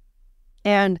siblings.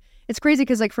 And it's crazy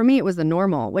because, like, for me, it was the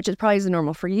normal, which is probably the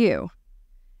normal for you.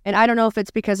 And I don't know if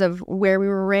it's because of where we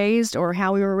were raised or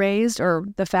how we were raised or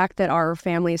the fact that our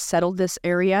family settled this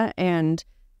area and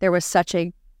there was such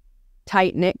a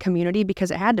tight-knit community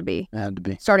because it had to be. It had to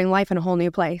be. Starting life in a whole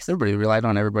new place. Everybody relied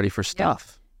on everybody for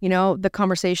stuff. Yeah. The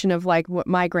conversation of, like, what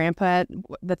my grandpa,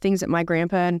 the things that my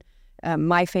grandpa and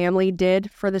my family did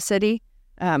for the city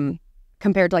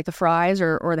compared to, like, the Fries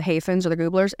or the Hafens or the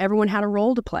Gooblers, everyone had a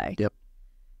role to play. Yep.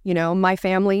 My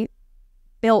family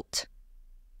built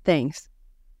things.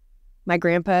 My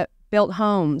grandpa built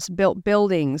homes, built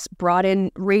buildings, brought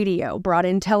in radio, brought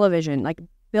in television, like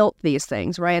built these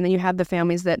things, right? And then you have the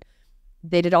families that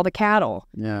they did all the cattle.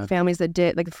 Yeah. Families that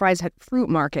did, like the Fries had fruit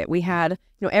market. We had,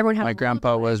 everyone had. My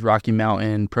grandpa was Rocky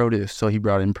Mountain produce, so he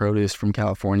brought in produce from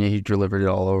California. He delivered it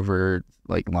all over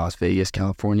like Las Vegas,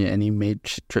 California, and he made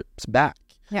trips back.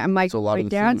 Yeah, and my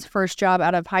dad's first job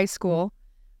out of high school.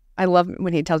 I love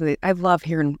when he tells me. I love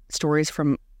hearing stories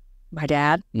from my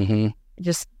dad. Mm-hmm.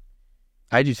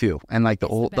 I do too, and like the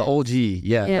OG,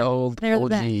 the old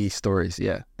OG stories,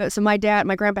 yeah. But so my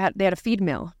grandpa they had a feed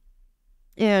mill,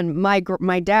 and my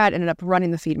dad ended up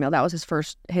running the feed mill. That was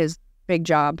his big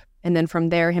job, and then from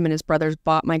there, him and his brothers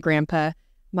bought my grandpa,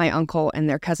 my uncle, and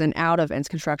their cousin out of Ence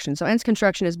Construction. So Ence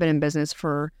Construction has been in business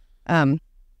for high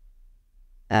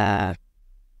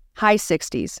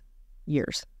 60s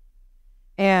years.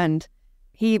 And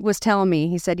he was telling me,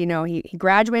 he said, he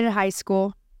graduated high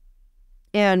school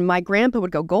and my grandpa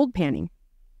would go gold panning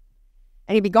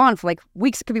and he'd be gone for like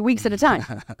weeks, it could be weeks at a time.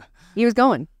 He was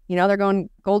going, they're going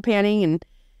gold panning.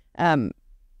 And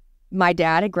my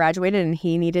dad had graduated and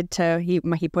he needed to, he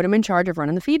put him in charge of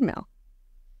running the feed mill.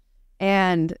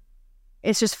 And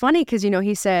it's just funny because,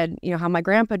 he said, how my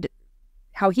grandpa,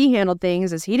 how he handled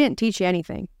things is he didn't teach you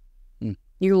anything.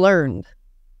 You learned.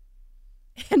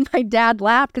 And my dad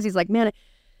laughed because he's like, man,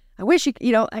 I wish I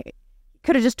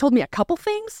could have just told me a couple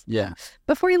things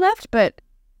before he left. But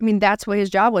I mean, that's what his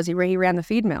job was. He ran the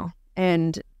feed mill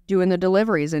and doing the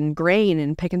deliveries and grain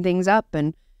and picking things up.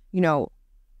 And,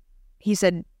 he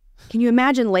said, can you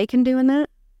imagine Lakin doing that?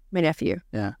 My nephew.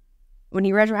 Yeah. When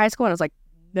he graduated high school, and I was like,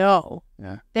 no.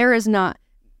 Yeah. There is not.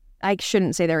 I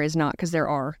shouldn't say there is not, because there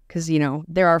are. Because,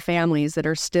 there are families that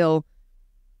are still,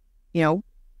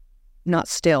 not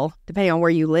still, depending on where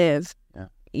you live.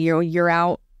 Yeah. You're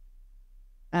out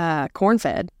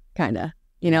corn-fed, kind of.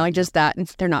 Like just that. And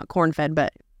they're not corn-fed,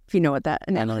 but if you know what that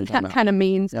kind of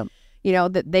means,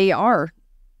 that they are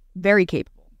very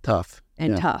capable. Tough.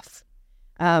 And tough.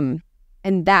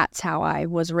 And that's how I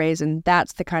was raised, and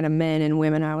that's the kind of men and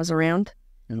women I was around.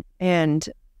 Yep. And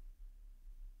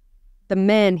the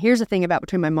men, here's the thing about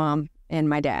between my mom and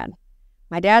my dad.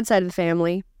 My dad's side of the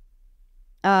family,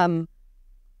 I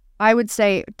would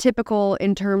say typical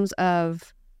in terms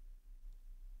of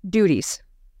duties,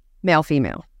 male,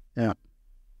 female. Yeah.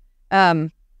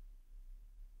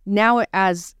 Now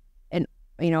as I'm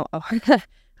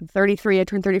 33, I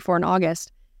turned 34 in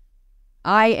August.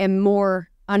 I am more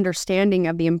understanding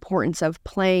of the importance of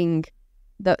playing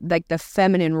the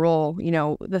feminine role,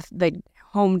 the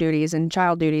home duties and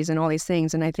child duties and all these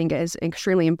things. And I think it is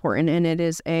extremely important. And it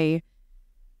is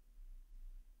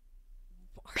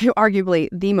arguably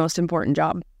the most important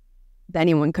job that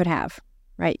anyone could have,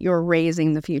 right? You're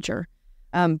raising the future.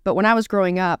 But when I was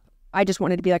growing up, I just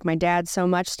wanted to be like my dad so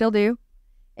much, still do.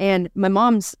 And my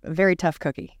mom's a very tough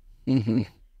cookie. Mm-hmm.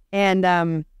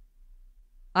 And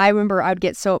I remember I'd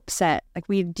get so upset. Like,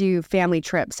 we'd do family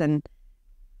trips and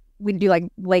we'd do like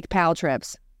Lake Powell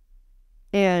trips.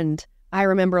 And I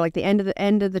remember like the end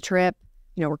of the trip,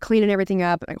 we're cleaning everything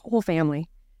up, like whole family.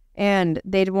 And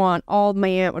they'd want my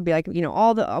aunt would be like,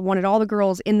 I wanted all the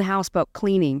girls in the houseboat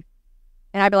cleaning.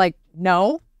 And I'd be like,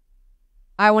 no,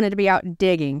 I wanted to be out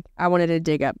digging. I wanted to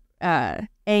dig up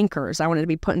anchors. I wanted to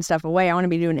be putting stuff away. I want to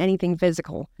be doing anything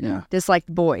physical. Yeah. Just like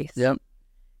the boys. Yep.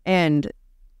 And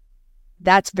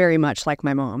that's very much like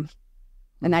my mom.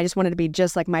 And I just wanted to be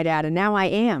just like my dad. And now I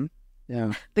am.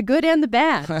 Yeah. The good and the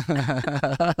bad.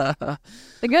 The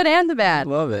good and the bad.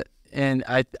 Love it. And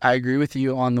I agree with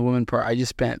you on the woman part. I just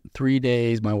spent 3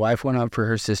 days. My wife went up for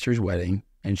her sister's wedding,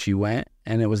 and she went.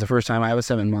 And it was the first time. I have a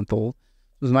 7-month-old.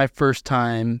 It was my first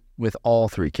time with all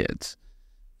 3 kids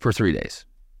for 3 days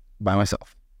by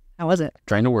myself. How was it?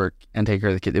 Trying to work and take care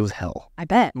of the kids. It was hell. I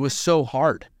bet. It was so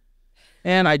hard.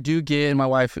 And I do get, and my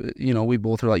wife, we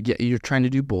both are like, yeah, you're trying to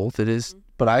do both. It is.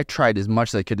 But I tried as much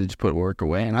as I could to just put work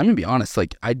away. And I'm going to be honest,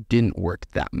 like, I didn't work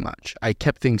that much. I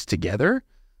kept things together,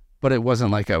 but it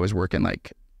wasn't like I was working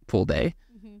like full day.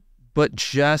 Mm-hmm. But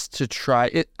just to try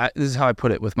it, this is how I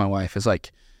put it with my wife, is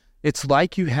like, it's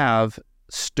like you have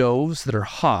stoves that are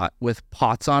hot with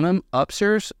pots on them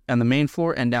upstairs and the main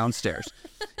floor and downstairs.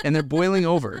 And they're boiling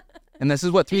over. And this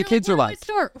is what 3 kids are like.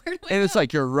 And it's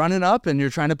like you're running up and you're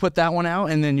trying to put that one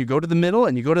out, and then you go to the middle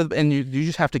and you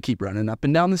just have to keep running up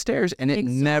and down the stairs, and it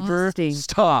never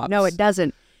stops. No, it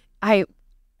doesn't. Oh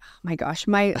my gosh,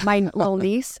 my little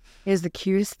niece is the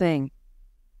cutest thing.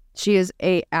 She is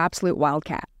a absolute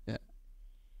wildcat. Yeah.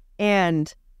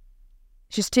 And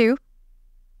she's 2.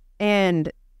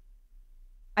 And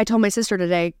I told my sister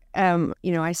today,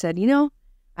 I said,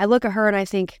 I look at her and I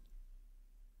think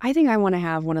I want to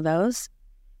have one of those.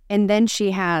 And then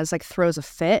she throws a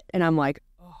fit, and I'm like,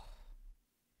 oh,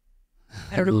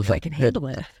 I don't know if I can handle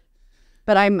it.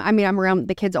 But I'm around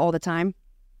the kids all the time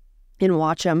and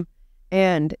watch them.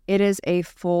 And it is a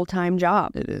full-time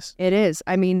job. It is. It is.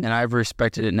 And I've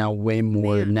respected it now way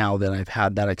more now that I've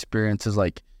had that experience. Is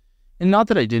like, and not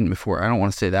that I didn't before. I don't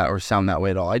want to say that or sound that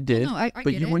way at all. I did. No, I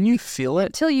but get it. When you feel it,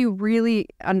 until you really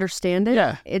understand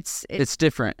it, it's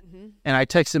different. Mm-hmm. And I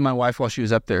texted my wife while she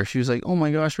was up there. She was like, "Oh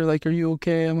my gosh, we're like, are you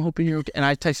okay? I'm hoping you're okay." And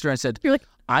I texted her and I said, "You're like,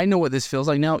 I know what this feels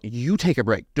like now. You take a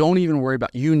break. Don't even worry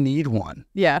about. You need one.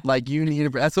 Yeah, like you need a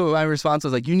break." That's what my response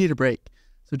was. Like, you need a break,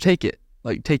 so take it.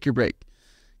 Like, take your break,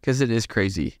 because it is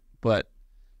crazy. But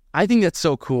I think that's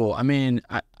so cool.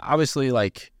 Obviously,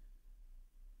 like,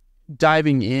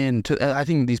 diving into, I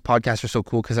think these podcasts are so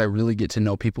cool because I really get to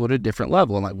know people at a different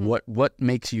level, and like what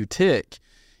makes you tick.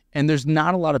 And there's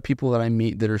not a lot of people that I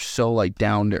meet that are so like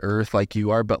down to earth like you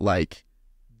are, but like,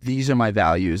 these are my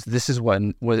values. This is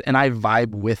and I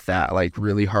vibe with that like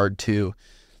really hard too.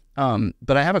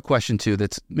 But I have a question too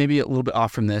that's maybe a little bit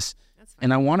off from this,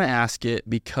 and I want to ask it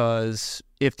because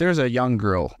if there's a young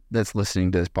girl that's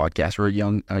listening to this podcast, or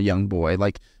a young boy,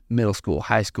 like middle school,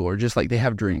 high school, or just like they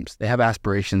have dreams, they have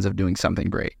aspirations of doing something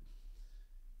great.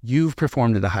 You've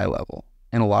performed at a high level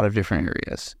in a lot of different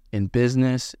areas, in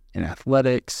business, in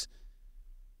athletics.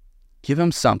 Give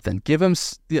them something.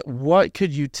 What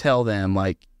could you tell them?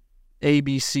 Like A,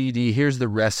 B, C, D, here's the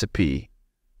recipe.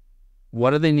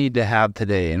 What do they need to have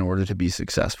today in order to be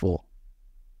successful?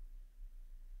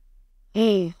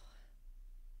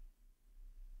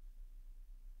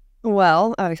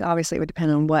 Well, obviously it would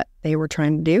depend on what they were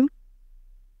trying to do.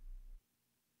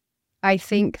 I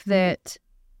think that,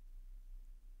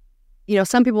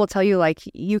 some people will tell you, like,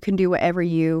 you can do whatever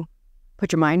you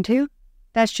put your mind to.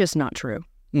 That's just not true.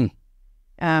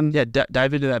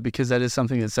 Dive into that, because that is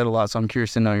something that's said a lot. So I'm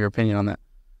curious to know your opinion on that.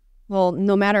 Well,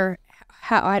 no matter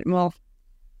how, let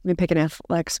me pick an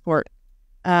athletic sport.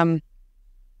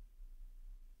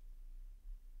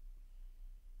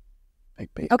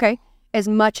 Okay. As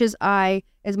much as I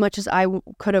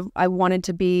wanted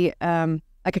to be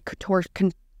like a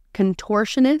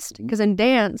contortionist, because in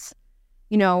dance,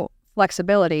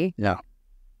 flexibility. Yeah.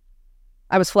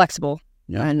 I was flexible.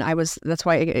 Yeah. And that's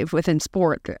why within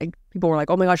sport, people were like,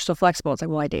 oh my gosh, you're so flexible. It's like,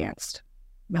 well, I danced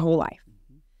my whole life.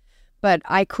 But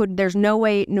there's no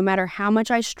way, no matter how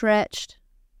much I stretched,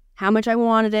 how much I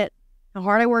wanted it, how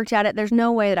hard I worked at it, there's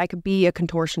no way that I could be a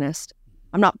contortionist.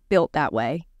 I'm not built that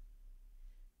way.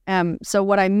 So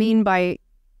what I mean by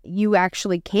you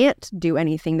actually can't do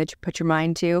anything that you put your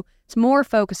mind to, it's more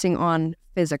focusing on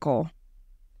physical,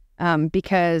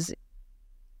 because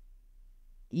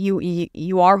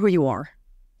you are who you are.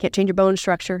 Can't change your bone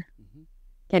structure.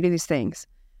 Can't do these things.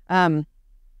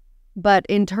 But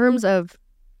in terms of,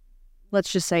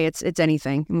 let's just say it's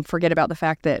anything, and forget about the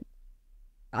fact that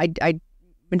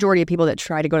majority of people that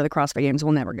try to go to the CrossFit Games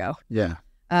will never go. Yeah.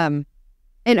 And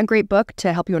a great book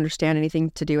to help you understand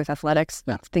anything to do with athletics,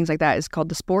 things like that, is called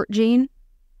The Sport Gene.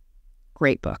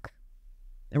 Great book.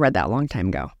 I read that a long time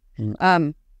ago.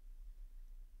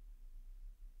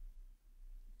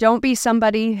 Don't be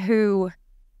somebody who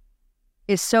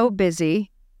is so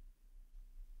busy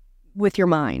with your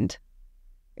mind.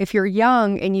 If you're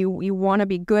young and you want to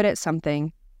be good at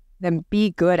something, then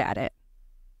be good at it.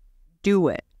 Do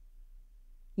it.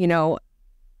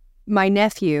 My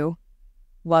nephew,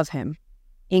 love him.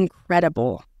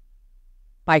 Incredible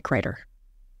bike rider.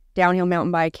 Downhill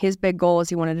mountain bike. His big goal is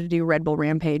he wanted to do Red Bull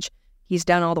Rampage. He's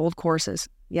done all the old courses.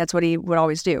 That's what he would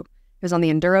always do. He was on the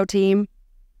enduro team.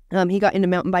 He got into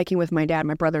mountain biking with my dad,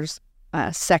 my brother's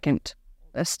second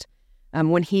oldest,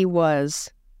 when he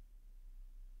was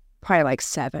probably like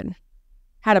 7.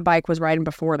 Had a bike, was riding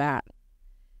before that.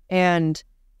 And,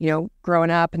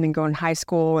 growing up and then going to high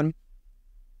school. And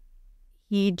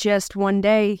he just one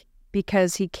day,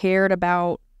 because he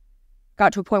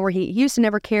got to a point where he used to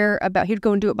never care about, he'd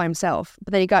go and do it by himself.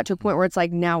 But then he got to a point where it's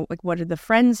like, now, like, what are the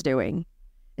friends doing?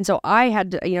 And so I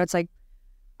had to, it's like,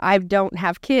 I don't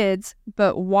have kids,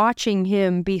 but watching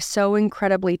him be so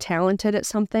incredibly talented at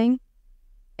something.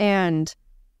 And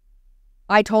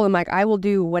I told him, like, I will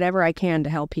do whatever I can to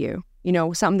help you.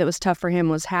 Something that was tough for him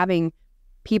was having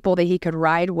people that he could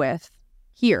ride with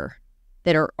here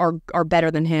that are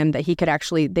better than him, that he could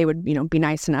actually, they would, be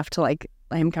nice enough to, like,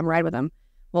 let him come ride with them.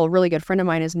 Well, a really good friend of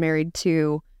mine is married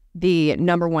to the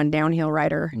 #1 downhill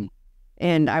rider.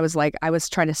 And I was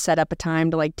trying to set up a time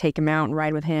to, like, take him out and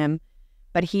ride with him.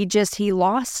 But he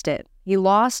lost it. He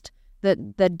lost the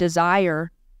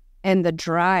desire and the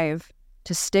drive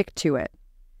to stick to it.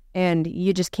 And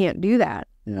you just can't do that.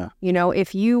 Yeah.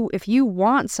 If you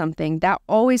want something, that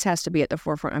always has to be at the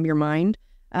forefront of your mind.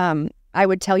 I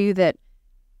would tell you that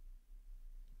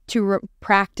to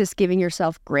practice giving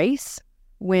yourself grace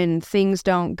when things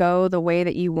don't go the way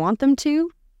that you want them to,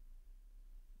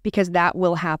 because that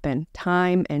will happen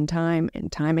time and time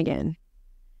and time again.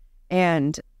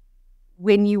 And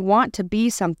when you want to be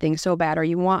something so bad, or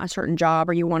you want a certain job,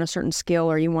 or you want a certain skill,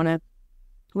 or you want to,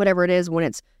 whatever it is, when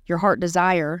it's your heart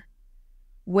desire,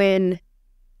 when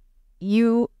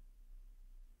you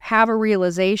have a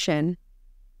realization,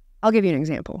 I'll give you an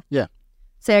example. Yeah.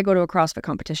 Say I go to a CrossFit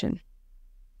competition,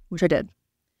 which I did.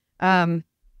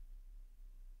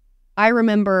 I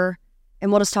remember, and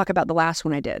we'll just talk about the last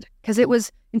one I did, because it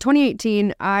was in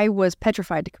 2018. I was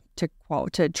petrified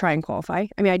to try and qualify.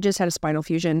 I mean, I just had a spinal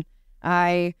fusion.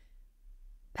 I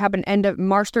happened end of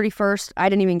March 31st. I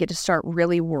didn't even get to start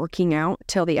really working out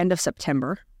till the end of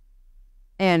September,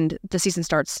 and the season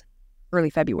starts early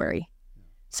February.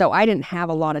 So I didn't have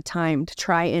a lot of time to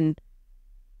try and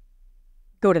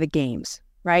go to the games,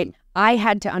 right? I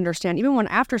had to understand, even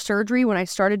after surgery, when I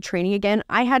started training again,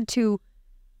 I had to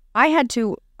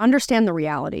understand the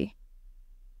reality.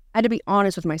 I had to be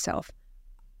honest with myself.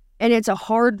 And it's a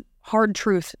hard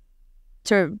truth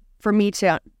for me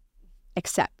to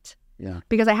accept. Yeah.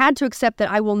 Because I had to accept that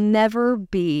I will never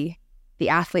be the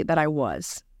athlete that I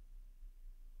was.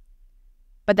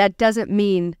 But that doesn't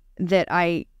mean that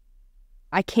I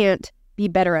can't be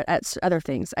better at other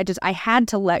things. I had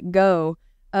to let go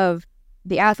of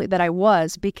the athlete that I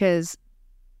was because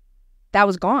that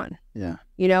was gone. Yeah.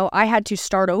 You know, I had to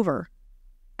start over.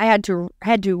 I had to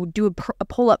do a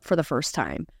pull-up for the first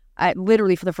time. I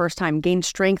literally for the first time gained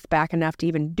strength back enough to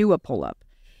even do a pull-up.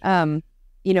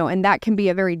 You know, and that can be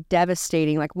a very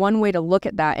devastating, like one way to look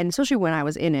at that, and especially when I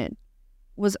was in it,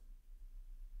 was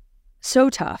so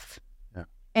tough. Yeah.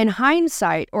 In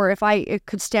hindsight, or if it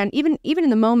could stand, even in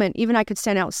the moment, even I could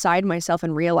stand outside myself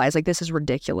and realize like this is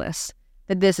ridiculous,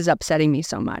 that this is upsetting me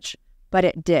so much. But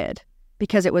it did,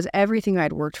 because it was everything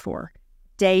I'd worked for,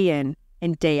 day in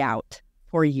and day out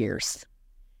for years.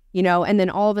 You know, and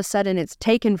then all of a sudden it's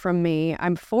taken from me.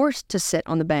 I'm forced to sit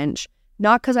on the bench,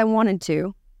 not because I wanted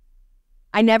to.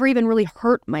 I never even really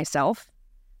hurt myself.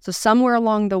 So somewhere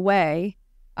along the way,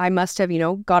 I must have, you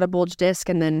know, got a bulge disc,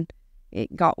 and then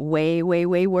it got way, way,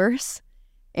 way worse.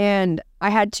 And I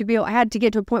had to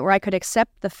get to a point where I could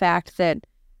accept the fact that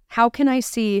how can I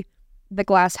see the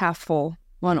glass half full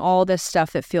on all this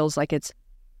stuff that feels like it's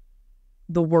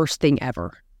the worst thing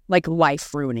ever, like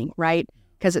life ruining, right?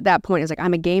 Because at that point, it's like,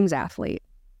 I'm a games athlete.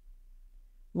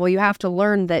 Well, you have to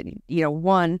learn that, you know,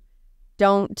 one,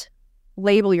 don't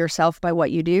label yourself by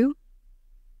what you do.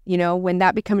 You know, when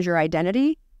that becomes your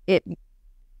identity,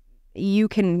 you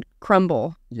can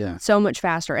crumble so much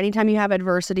faster. Anytime you have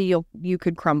adversity, you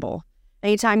could crumble.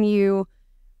 Anytime you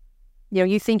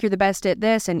think you're the best at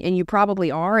this, and you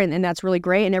probably are, and that's really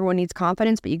great, and everyone needs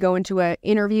confidence, but you go into an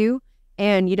interview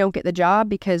and you don't get the job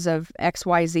because of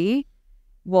XYZ.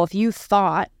 Well, if you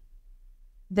thought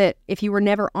that if you were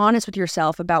never honest with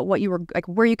yourself about what you were, like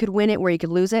where you could win it, where you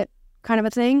could lose it, kind of a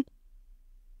thing,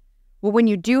 well, when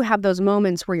you do have those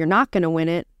moments where you're not going to win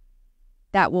it,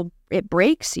 it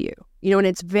breaks you, you know, and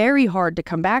it's very hard to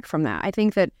come back from that. I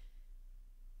think that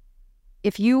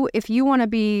if you want to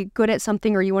be good at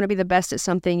something, or you want to be the best at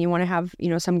something, you want to have, you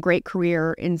know, some great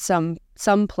career in some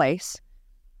place,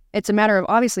 it's a matter of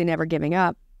obviously never giving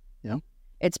up. Yeah.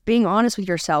 It's being honest with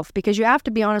yourself, because you have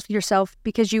to be honest with yourself,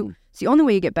 because it's the only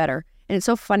way you get better. And it's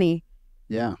so funny.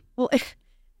 Yeah. Well,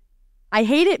 I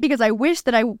hate it because I wish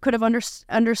that I could have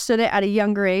understood it at a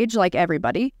younger age, like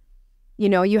everybody. You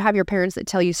know, you have your parents that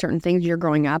tell you certain things you're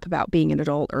growing up about being an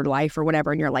adult or life or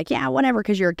whatever, and you're like, yeah, whatever,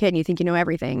 because you're a kid and you think you know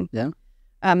everything. Yeah.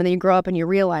 And then you grow up and you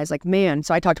realize, like, man,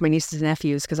 so I talk to my nieces and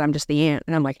nephews because I'm just the aunt,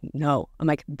 and I'm like, no. I'm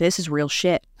like, this is real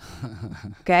shit.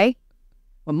 Okay?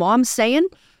 What mom's saying,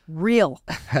 real.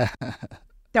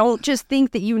 Don't just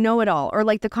think that you know it all. Or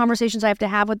like the conversations I have to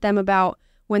have with them about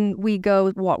when we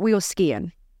go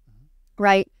skiing.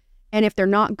 Right? And if they're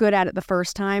not good at it the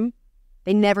first time,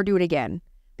 they never do it again.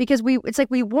 Because it's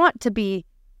like we want to be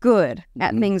good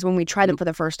at things when we try them for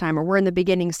the first time, or we're in the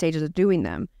beginning stages of doing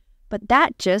them. But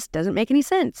that just doesn't make any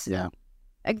sense. Yeah.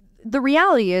 Like, the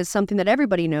reality is something that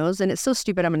everybody knows, and it's so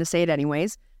stupid I'm going to say it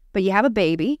anyways, but you have a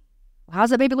baby. How's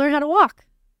that baby learn how to walk?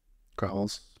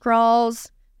 Crawls.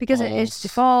 Because it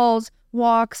falls,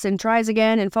 walks, and tries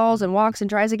again, and falls and walks and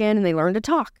tries again, and they learn to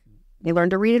talk. They learn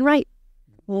to read and write.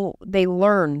 Well, they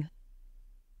learn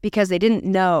because they didn't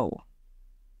know.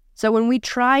 So when we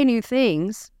try new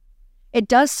things, it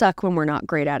does suck when we're not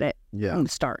great at it from the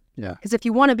start. Yeah. Because if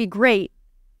you want to be great,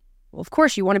 well, of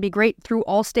course you want to be great through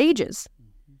all stages.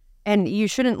 And you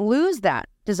shouldn't lose that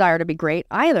desire to be great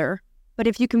either. But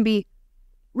if you can be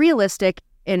realistic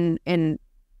and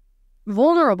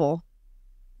vulnerable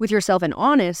with yourself and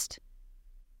honest,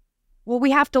 well,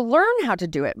 we have to learn how to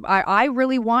do it. I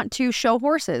really want to show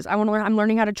horses. I'm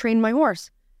learning how to train my horse.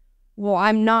 Well,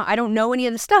 I don't know any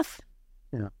of the stuff.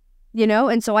 Yeah. You know,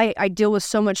 and so I deal with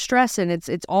so much stress, and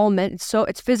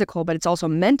it's physical, but it's also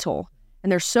mental.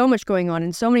 And there's so much going on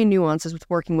and so many nuances with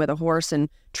working with a horse and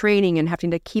training and having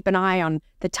to keep an eye on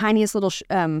the tiniest little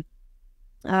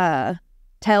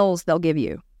tells they'll give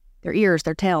you. Their ears,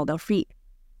 their tail, their feet,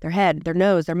 their head, their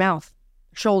nose, their mouth,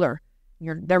 their shoulder.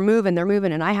 They're moving,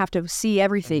 and I have to see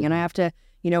everything. And I have to,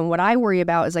 you know, what I worry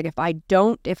about is like if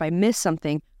I miss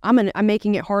something, I'm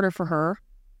making it harder for her.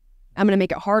 I'm going to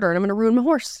make it harder, and I'm going to ruin my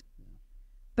horse.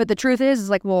 But the truth is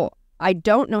like, well, I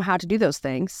don't know how to do those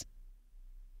things.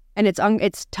 And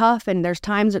it's tough, and there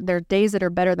are days that are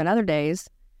better than other days,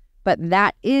 but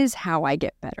that is how I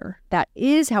get better. That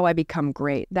is how I become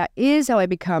great. That is how I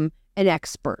become an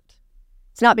expert.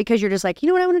 It's not because you're just like, you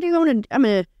know what I want to do? I'm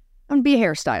gonna be a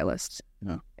hairstylist.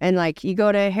 Yeah. And like you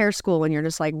go to hair school and you're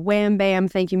just like, wham, bam,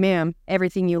 thank you, ma'am.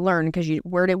 Everything you learn, because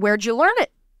where'd you learn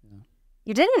it? Yeah.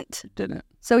 You didn't.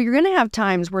 So you're gonna have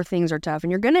times where things are tough,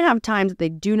 and you're gonna have times that they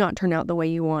do not turn out the way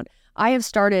you want. I have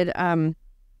started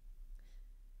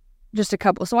just a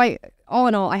couple. So all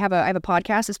in all, I have a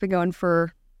podcast that's been going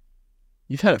for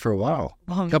You've had it for a while.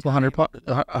 Long A couple time.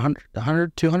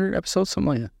 100, 200 episodes, something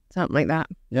like that. Something like that.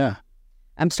 Yeah.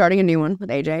 I'm starting a new one with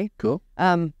AJ. Cool.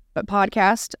 But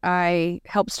podcast, I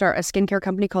helped start a skincare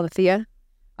company called Athea.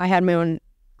 I had my own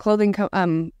clothing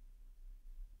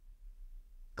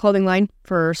line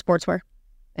for sportswear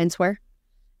and swear.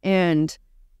 And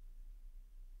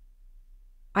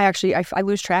I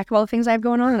lose track of all the things I have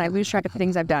going on, and I lose track of the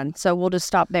things I've done. So we'll just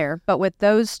stop there. But with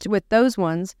those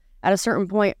ones, at a certain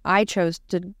point, I chose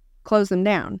to close them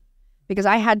down because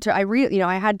I had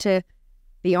to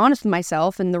be honest with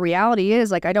myself. And the reality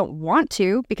is, like, I don't want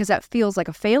to because that feels like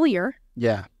a failure.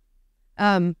 Yeah.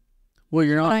 Well,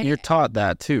 you're taught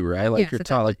that too, right? Like, yes, you're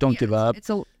taught, like, don't give up.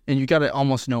 And you got to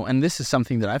almost know, and this is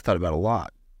something that I've thought about a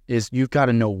lot, is you've got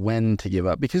to know when to give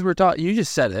up because we're taught, you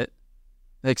just said it.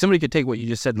 Like, somebody could take what you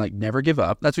just said and, like, never give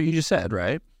up. That's what you just said,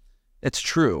 right? It's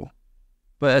true.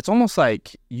 But it's almost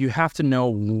like you have to know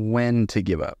when to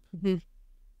give up. Mm-hmm.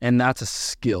 And that's a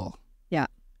skill. Yeah.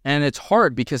 And it's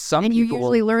hard because some people... And you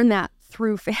usually learn that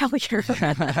through failure.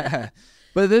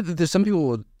 But there's some people who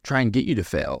will try and get you to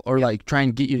fail or, like, try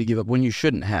and get you to give up when you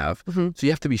shouldn't have. Mm-hmm. So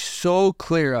you have to be so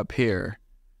clear up here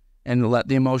and let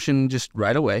the emotion just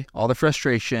right away, all the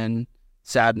frustration,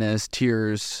 sadness,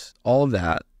 tears, all of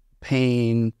that,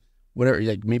 pain, whatever,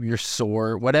 like maybe you're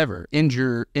sore, whatever,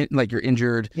 you're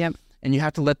injured. Yep. And you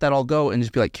have to let that all go and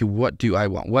just be like, okay, what do I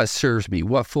want? What serves me?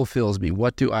 What fulfills me?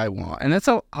 What do I want? And that's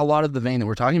a lot of the vein that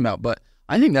we're talking about. But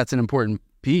I think that's an important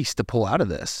piece to pull out of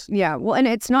this. Yeah. Well, and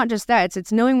it's not just that.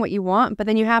 It's knowing what you want, but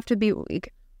then you have to be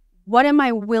like, what am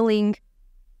I willing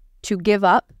to give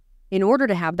up in order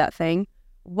to have that thing?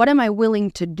 What am I willing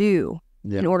to do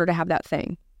in order to have that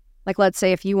thing? Like, let's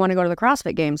say if you want to go to the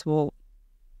CrossFit Games, well,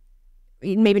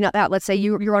 maybe not that. Let's say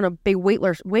you're on a big weight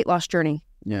loss journey.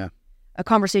 Yeah. A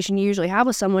conversation you usually have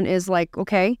with someone is like,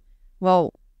 okay,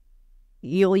 well,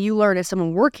 you learn as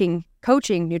someone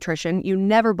coaching nutrition, you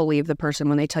never believe the person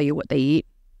when they tell you what they eat.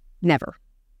 Never.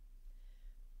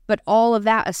 But all of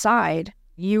that aside,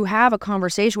 you have a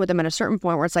conversation with them at a certain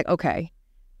point where it's like, okay,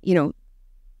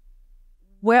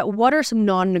 what are some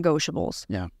non-negotiables?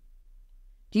 Yeah.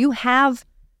 Do you have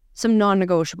some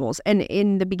non-negotiables? And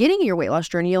in the beginning of your weight loss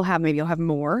journey, you'll have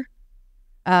more.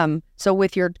 So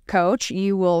with your coach,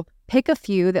 you will pick a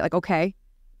few that, like, okay,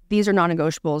 these are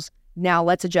non-negotiables. Now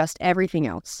let's adjust everything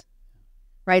else.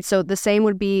 Right? So the same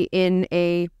would be in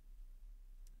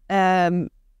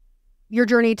your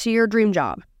journey to your dream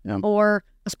job or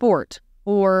a sport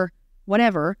or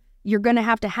whatever. You're going to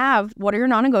have what are your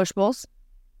non-negotiables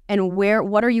and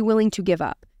what are you willing to give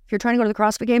up? If you're trying to go to the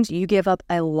CrossFit Games, you give up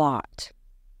a lot.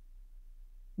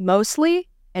 Mostly,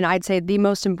 and I'd say the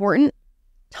most important,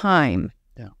 time.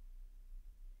 Yeah.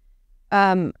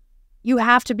 You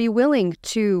have to be willing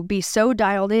to be so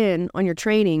dialed in on your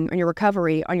training, on your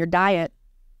recovery, on your diet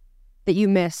that you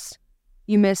miss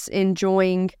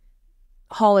enjoying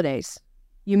holidays.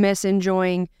 You miss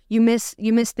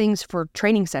things for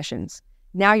training sessions.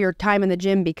 Now your time in the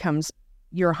gym becomes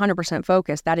you're 100%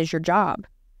 focused. That is your job.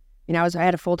 I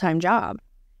had a full-time job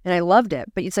and I loved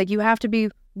it, but it's like you have to be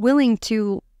willing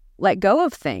to let go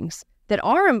of things that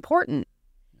are important.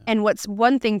 And what's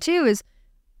one thing too is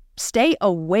stay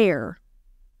aware.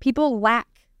 People lack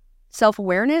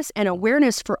self-awareness and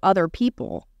awareness for other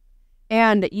people.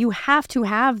 And you have to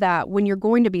have that when you're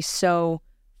going to be so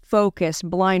focused,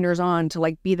 blinders on to,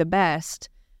 like, be the best.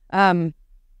 Depending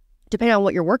on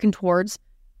what you're working towards,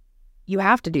 you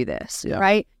have to do this,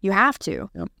 right? You have to.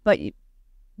 Yep. But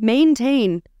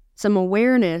maintain some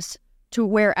awareness to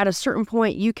where at a certain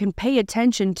point you can pay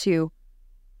attention to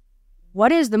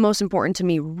what is the most important to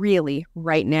me really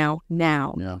right now,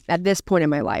 at this point in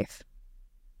my life.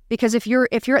 Because if you're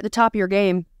at the top of your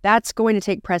game, that's going to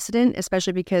take precedent,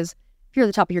 especially because if you're at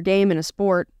the top of your game in a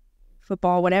sport,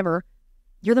 football, whatever,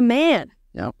 you're the man.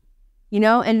 Yep.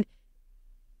 And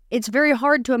it's very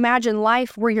hard to imagine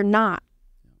life where you're not.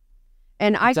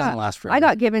 And I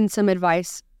got given some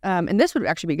advice, and this would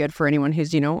actually be good for anyone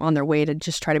who's, on their way to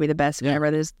just try to be the best, whatever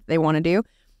it is they want to do.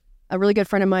 A really good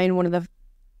friend of mine, one of the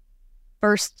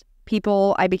first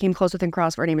people I became close with in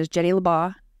CrossFit, her name is Jenny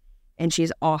LeBas, and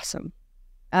she's awesome.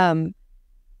 When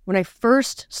I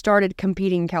first started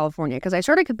competing in California, because I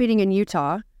started competing in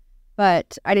Utah,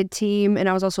 but I did team, and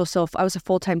I was also I was a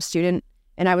full-time student,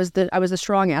 and I was the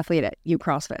strong athlete at U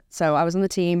CrossFit, so I was on the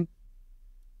team.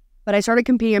 But I started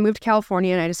competing. I moved to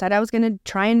California, and I decided I was going to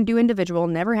try and do individual.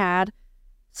 Never had.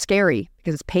 Scary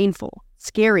because it's painful.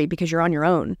 Scary because you're on your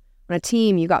own. On a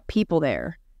team, you got people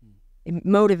there. They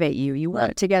motivate you. You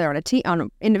work together. On a team, on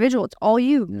an individual, it's all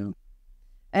you. Yeah.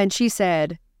 And she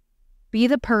said, be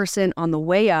the person on the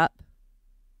way up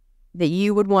that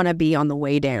you would want to be on the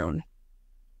way down.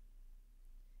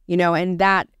 and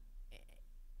that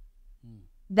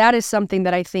is something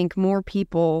that I think more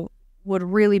people would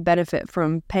really benefit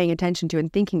from paying attention to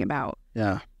and thinking about.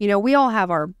 Yeah. We all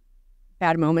have our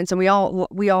bad moments, and we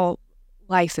all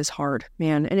life is hard,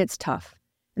 man, and it's tough.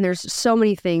 And there's so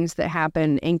many things that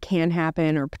happen and can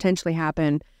happen or potentially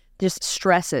happen, just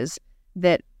stresses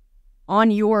that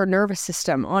on your nervous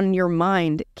system, on your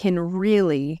mind, can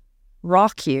really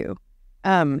rock you.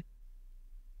 But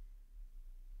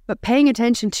paying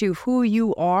attention to who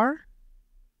you are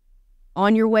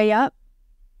on your way up,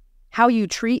 how you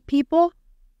treat people,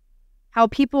 how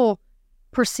people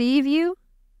perceive you.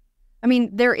 I mean,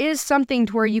 there is something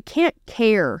to where you can't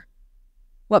care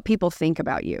what people think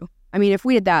about you. I mean, if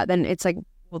we did that, then it's like,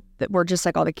 well, we're just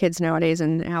like all the kids nowadays,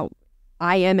 and how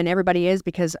I am and everybody is,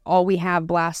 because all we have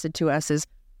blasted to us is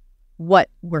what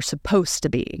we're supposed to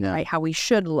be, right? How we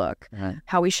should look,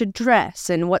 how we should dress,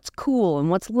 and what's cool and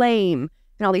what's lame,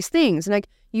 and all these things. And like,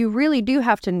 you really do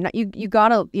have to, you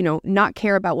gotta, not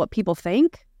care about what people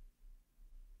think,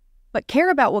 but care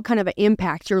about what kind of an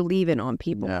impact you're leaving on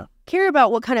people. Yeah. Care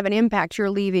about what kind of an impact you're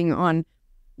leaving on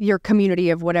your community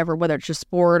of whatever, whether it's your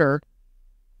sport or,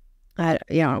 I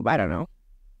don't know,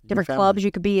 different clubs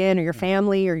you could be in, or your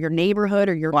family, or your neighborhood,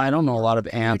 or your. Well, I don't know a lot of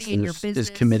aunts is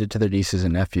committed to their nieces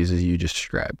and nephews as you just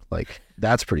described. Like,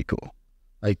 that's pretty cool.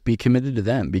 Like, be committed to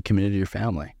them. Be committed to your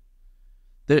family.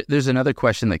 There's another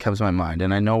question that comes to my mind,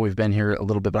 and I know we've been here a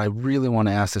little bit, but I really want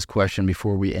to ask this question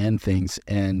before we end things.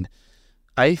 And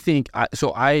I think, I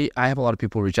have a lot of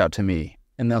people reach out to me,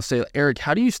 and they'll say, Eric,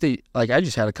 how do you stay, like I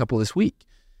just had a couple this week.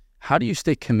 How do you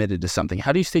stay committed to something?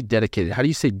 How do you stay dedicated? How do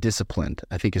you stay disciplined?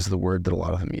 I think is the word that a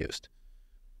lot of them used.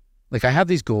 Like, I have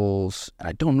these goals, and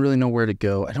I don't really know where to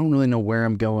go. I don't really know where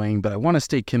I'm going, but I want to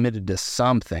stay committed to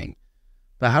something.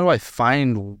 But how do I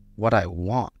find what I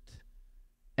want?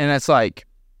 And it's like,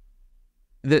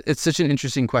 it's such an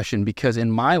interesting question, because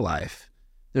in my life,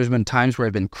 there's been times where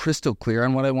I've been crystal clear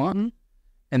on what I want. Mm-hmm.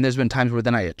 And there's been times where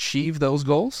then I achieve those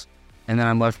goals, and then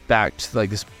I'm left back to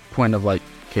like this point of like,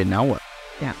 okay, now what?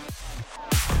 Yeah.